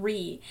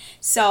BB3.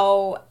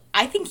 So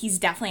I think he's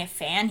definitely a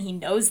fan. He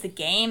knows the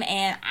game,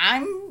 and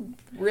I'm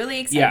really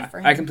excited for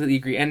him. I completely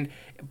agree.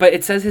 But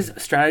it says his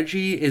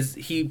strategy is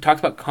he talks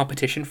about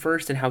competition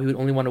first and how he would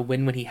only want to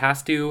win when he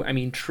has to. I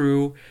mean,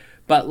 true.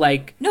 But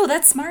like No,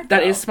 that's smart.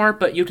 that though. is smart,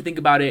 but you have to think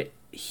about it.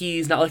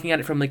 He's not looking at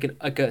it from like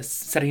a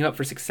setting him up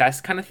for success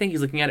kind of thing. He's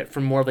looking at it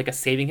from more of like a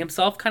saving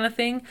himself kind of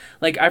thing.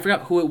 Like I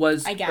forgot who it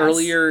was I guess.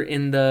 earlier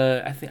in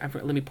the.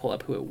 Let me pull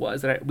up who it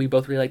was that we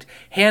both really liked.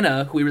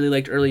 Hannah, who we really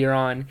liked earlier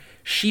on.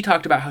 She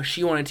talked about how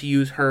she wanted to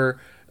use her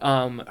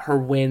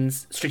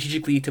wins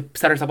strategically to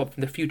set herself up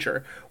for the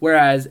future.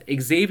 Whereas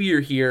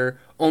Xavier here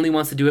only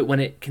wants to do it when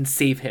it can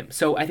save him.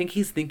 So I think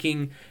he's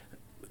thinking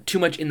too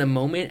much in the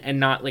moment and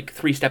not like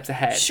 3 steps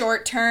ahead.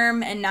 Short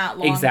term and not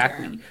long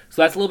Exactly. term.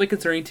 So that's a little bit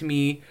concerning to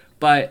me,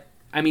 but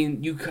I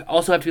mean, you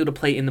also have to be able to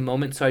play in the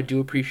moment, so I do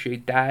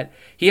appreciate that.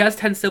 He has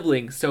 10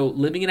 siblings, so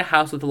living in a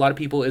house with a lot of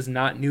people is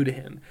not new to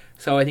him.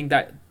 So I think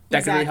that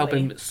can really help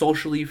him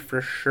socially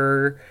for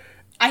sure.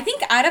 I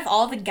think out of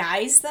all the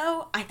guys,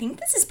 though, I think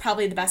this is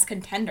probably the best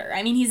contender.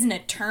 I mean, he's an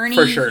attorney.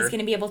 For sure. He's going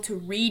to be able to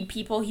read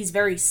people. He's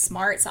very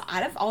smart. So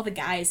out of all the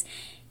guys,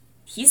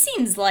 he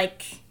seems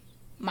like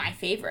my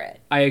favorite.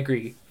 I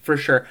agree, for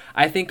sure.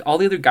 I think all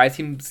the other guys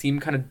seem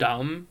kind of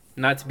dumb.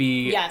 Not to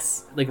be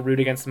like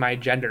rude against my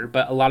gender,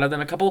 but a lot of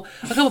them, a couple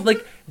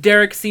like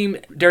Derek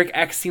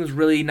X seems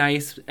really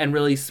nice and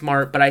really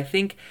smart, but I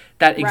think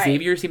that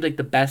Xavier seems like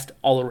the best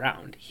all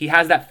around. He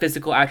has that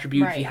physical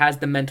attribute, he has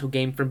the mental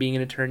game from being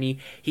an attorney,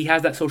 he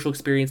has that social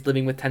experience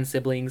living with 10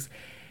 siblings.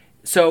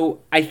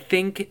 So I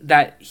think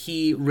that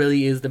he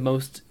really is the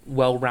most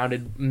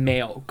well-rounded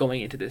male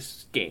going into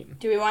this game.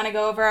 Do we want to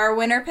go over our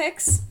winner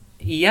picks?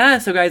 Yeah,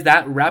 so guys,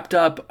 that wrapped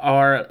up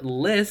our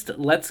list.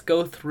 Let's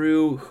go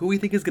through who we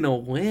think is gonna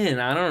win.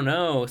 I don't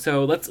know.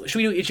 So should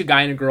we do each a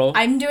guy and a girl?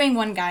 I'm doing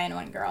one guy and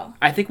one girl.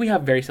 I think we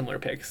have very similar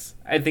picks.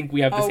 I think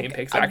we have the same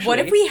picks, actually. What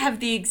if we have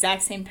the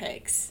exact same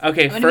picks?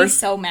 Okay, I'm gonna be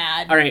so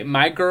mad. All right,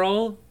 my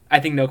girl, I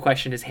think no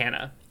question, is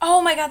Hannah.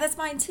 Oh my god, that's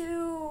mine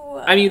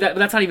too. I mean,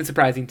 that's not even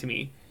surprising to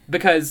me.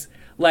 Because,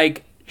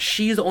 like,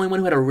 she's the only one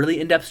who had a really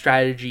in-depth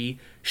strategy.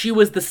 She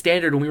was the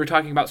standard when we were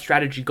talking about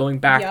strategy going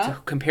back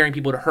to comparing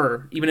people to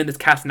her, even in this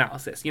cast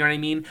analysis. You know what I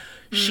mean?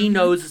 Mm-hmm. She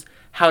knows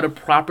how to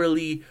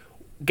properly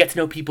get to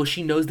know people.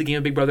 She knows the game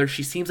of Big Brother.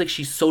 She seems like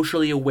she's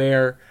socially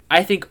aware.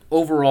 I think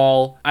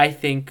overall, I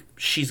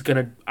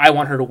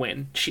want her to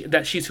win.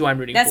 She's who I'm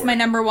rooting for. That's my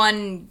number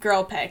one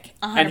girl pick.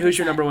 100%. And who's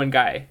your number one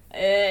guy?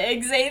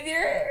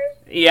 Xavier.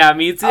 Yeah,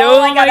 me too. Oh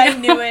my god, I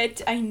knew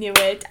it.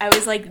 I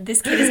was like,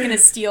 this kid is going to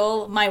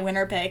steal my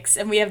winner picks,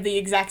 and we have the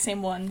exact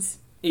same ones.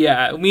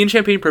 Yeah, me and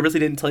Champagne purposely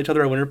didn't tell each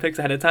other our winner picks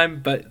ahead of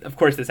time, but of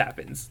course this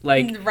happens.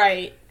 Like,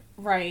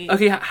 Right.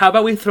 Okay, how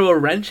about we throw a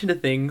wrench into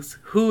things?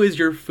 Who is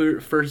your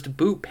first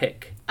boot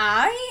pick?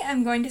 I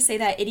am going to say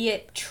that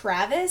idiot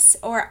Travis,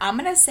 or I'm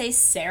going to say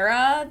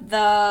Sarah,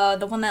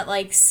 the one that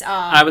likes...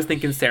 I was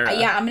thinking Sarah.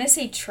 Yeah, I'm going to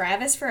say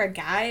Travis for a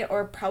guy,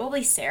 or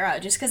probably Sarah,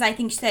 just because I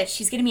think that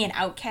she's going to be an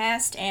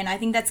outcast, and I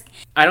think that's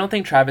I don't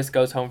think Travis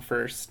goes home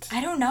first.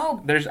 I don't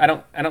know.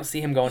 I don't see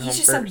him going home He's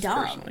just first. so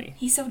dumb. Personally.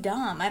 He's so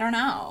dumb. I don't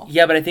know.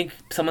 Yeah, but I think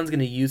someone's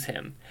gonna use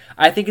him.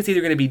 I think it's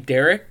either gonna be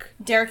Derek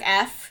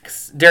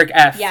F. Derek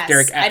F. Yes.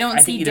 Derek F. I don't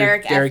see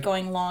Derek F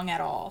going long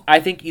at all. I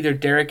think either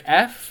Derek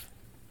F.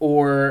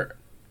 or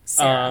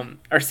Sarah.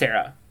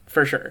 Sarah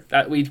for sure.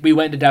 That we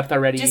went into depth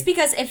already. Just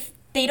because if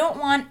they don't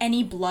want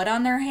any blood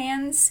on their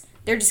hands,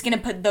 they're just gonna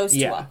put those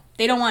two up.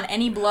 They don't want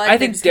any blood. I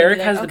think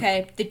Derek has has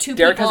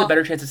a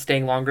better chance of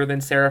staying longer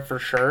than Sarah for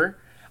sure.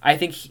 I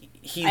think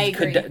he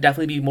could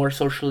definitely be more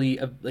socially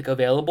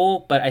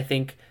available, but I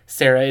think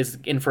Sarah is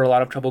in for a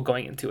lot of trouble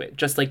going into it.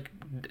 Just like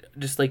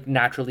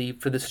naturally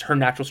for her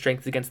natural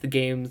strengths against the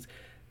game's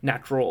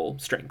natural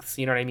strengths.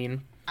 You know what I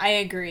mean? I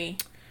agree,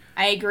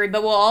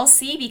 but we'll all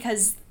see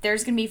because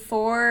there's gonna be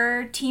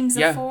 4 teams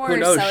of 4. Who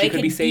knows? So She it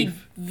could be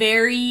safe.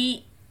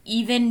 Very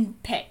even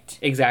picked.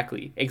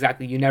 Exactly.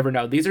 You never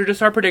know. These are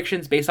just our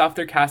predictions based off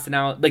their cast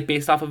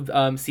based off of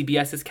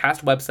CBS's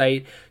cast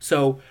website.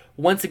 So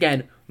once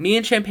again, me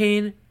and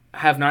Champagne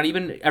have not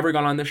even ever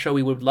gone on the show.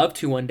 We would love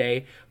to one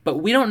day, but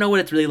we don't know what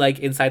it's really like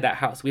inside that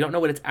house. We don't know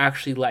what it's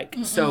actually like.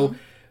 Mm-mm. So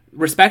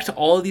respect to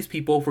all of these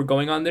people for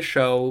going on this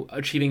show,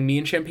 achieving me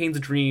and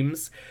Champagne's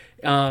dreams.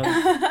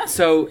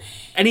 So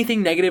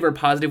anything negative or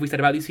positive we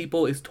said about these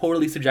people is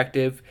totally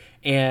subjective.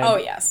 And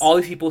all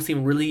these people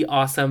seem really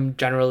awesome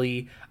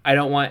generally. I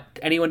don't want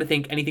anyone to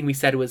think anything we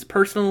said was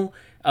personal.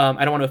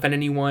 I don't want to offend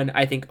anyone.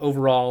 I think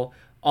overall,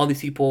 all these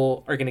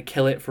people are going to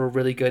kill it for a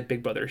really good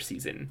Big Brother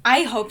season.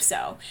 I hope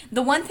so.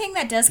 The one thing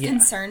that does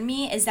concern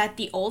me is that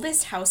the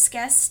oldest house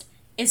guest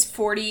is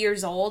 40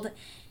 years old.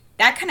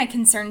 That kind of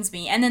concerns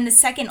me. And then the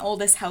second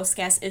oldest house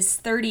guest is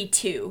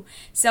 32.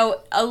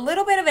 So a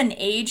little bit of an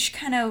age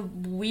kind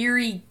of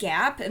weary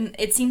gap. And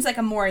it seems like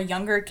a more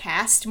younger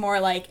cast, more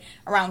like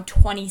around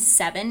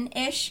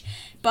 27-ish.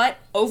 But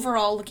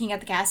overall, looking at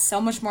the cast, so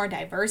much more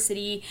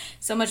diversity,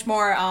 so much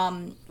more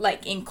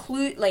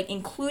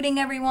including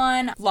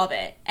everyone. Love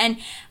it. And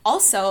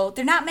also,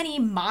 there are not many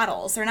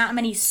models. There are not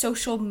many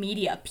social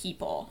media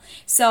people.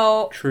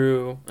 So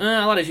true.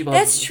 A lot of people.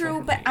 That's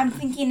true, but I'm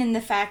thinking in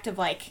the fact of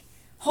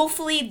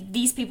hopefully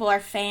these people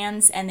are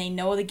fans and they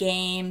know the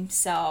game.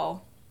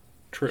 So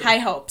true. High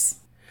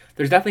hopes.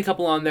 There's definitely a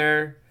couple on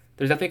there.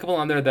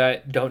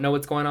 That don't know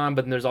what's going on,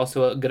 but then there's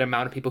also a good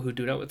amount of people who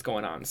do know what's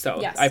going on. So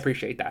yes. I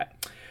appreciate that.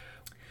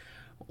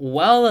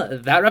 Well,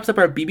 that wraps up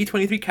our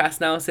BB23 cast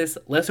analysis.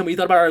 Let us know what you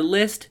thought about our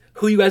list,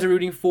 who you guys are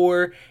rooting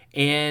for,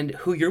 and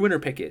who your winner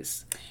pick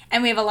is.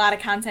 And we have a lot of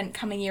content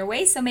coming your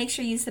way, so make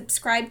sure you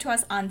subscribe to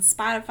us on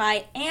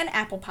Spotify and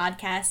Apple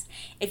Podcasts.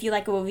 If you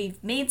like what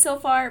we've made so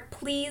far,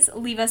 please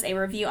leave us a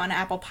review on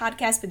Apple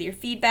Podcasts with your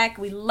feedback.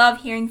 We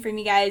love hearing from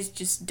you guys.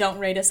 Just don't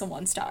rate us a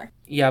 1-star.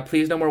 Yeah,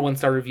 please no more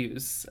 1-star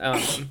reviews.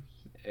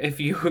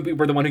 If you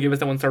were the one who gave us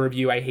the 1-star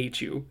review, I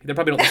hate you. They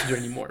probably don't listen to it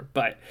anymore,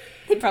 but...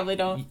 They probably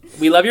don't.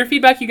 We love your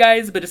feedback, you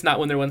guys, but just not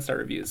when they're 1-star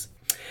reviews.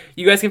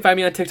 You guys can find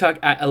me on TikTok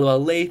at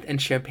LOLLath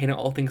and Champagne at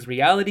All Things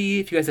Reality.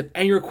 If you guys have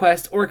any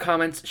requests or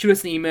comments, shoot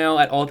us an email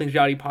at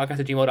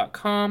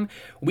allthingsrealitypodcast@gmail.com.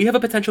 We have a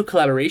potential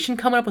collaboration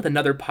coming up with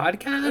another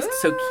podcast,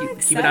 so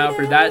keep an eye out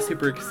for that.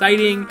 Super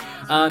exciting.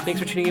 Thanks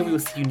for tuning in. We will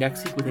see you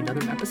next week with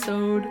another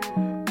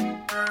episode.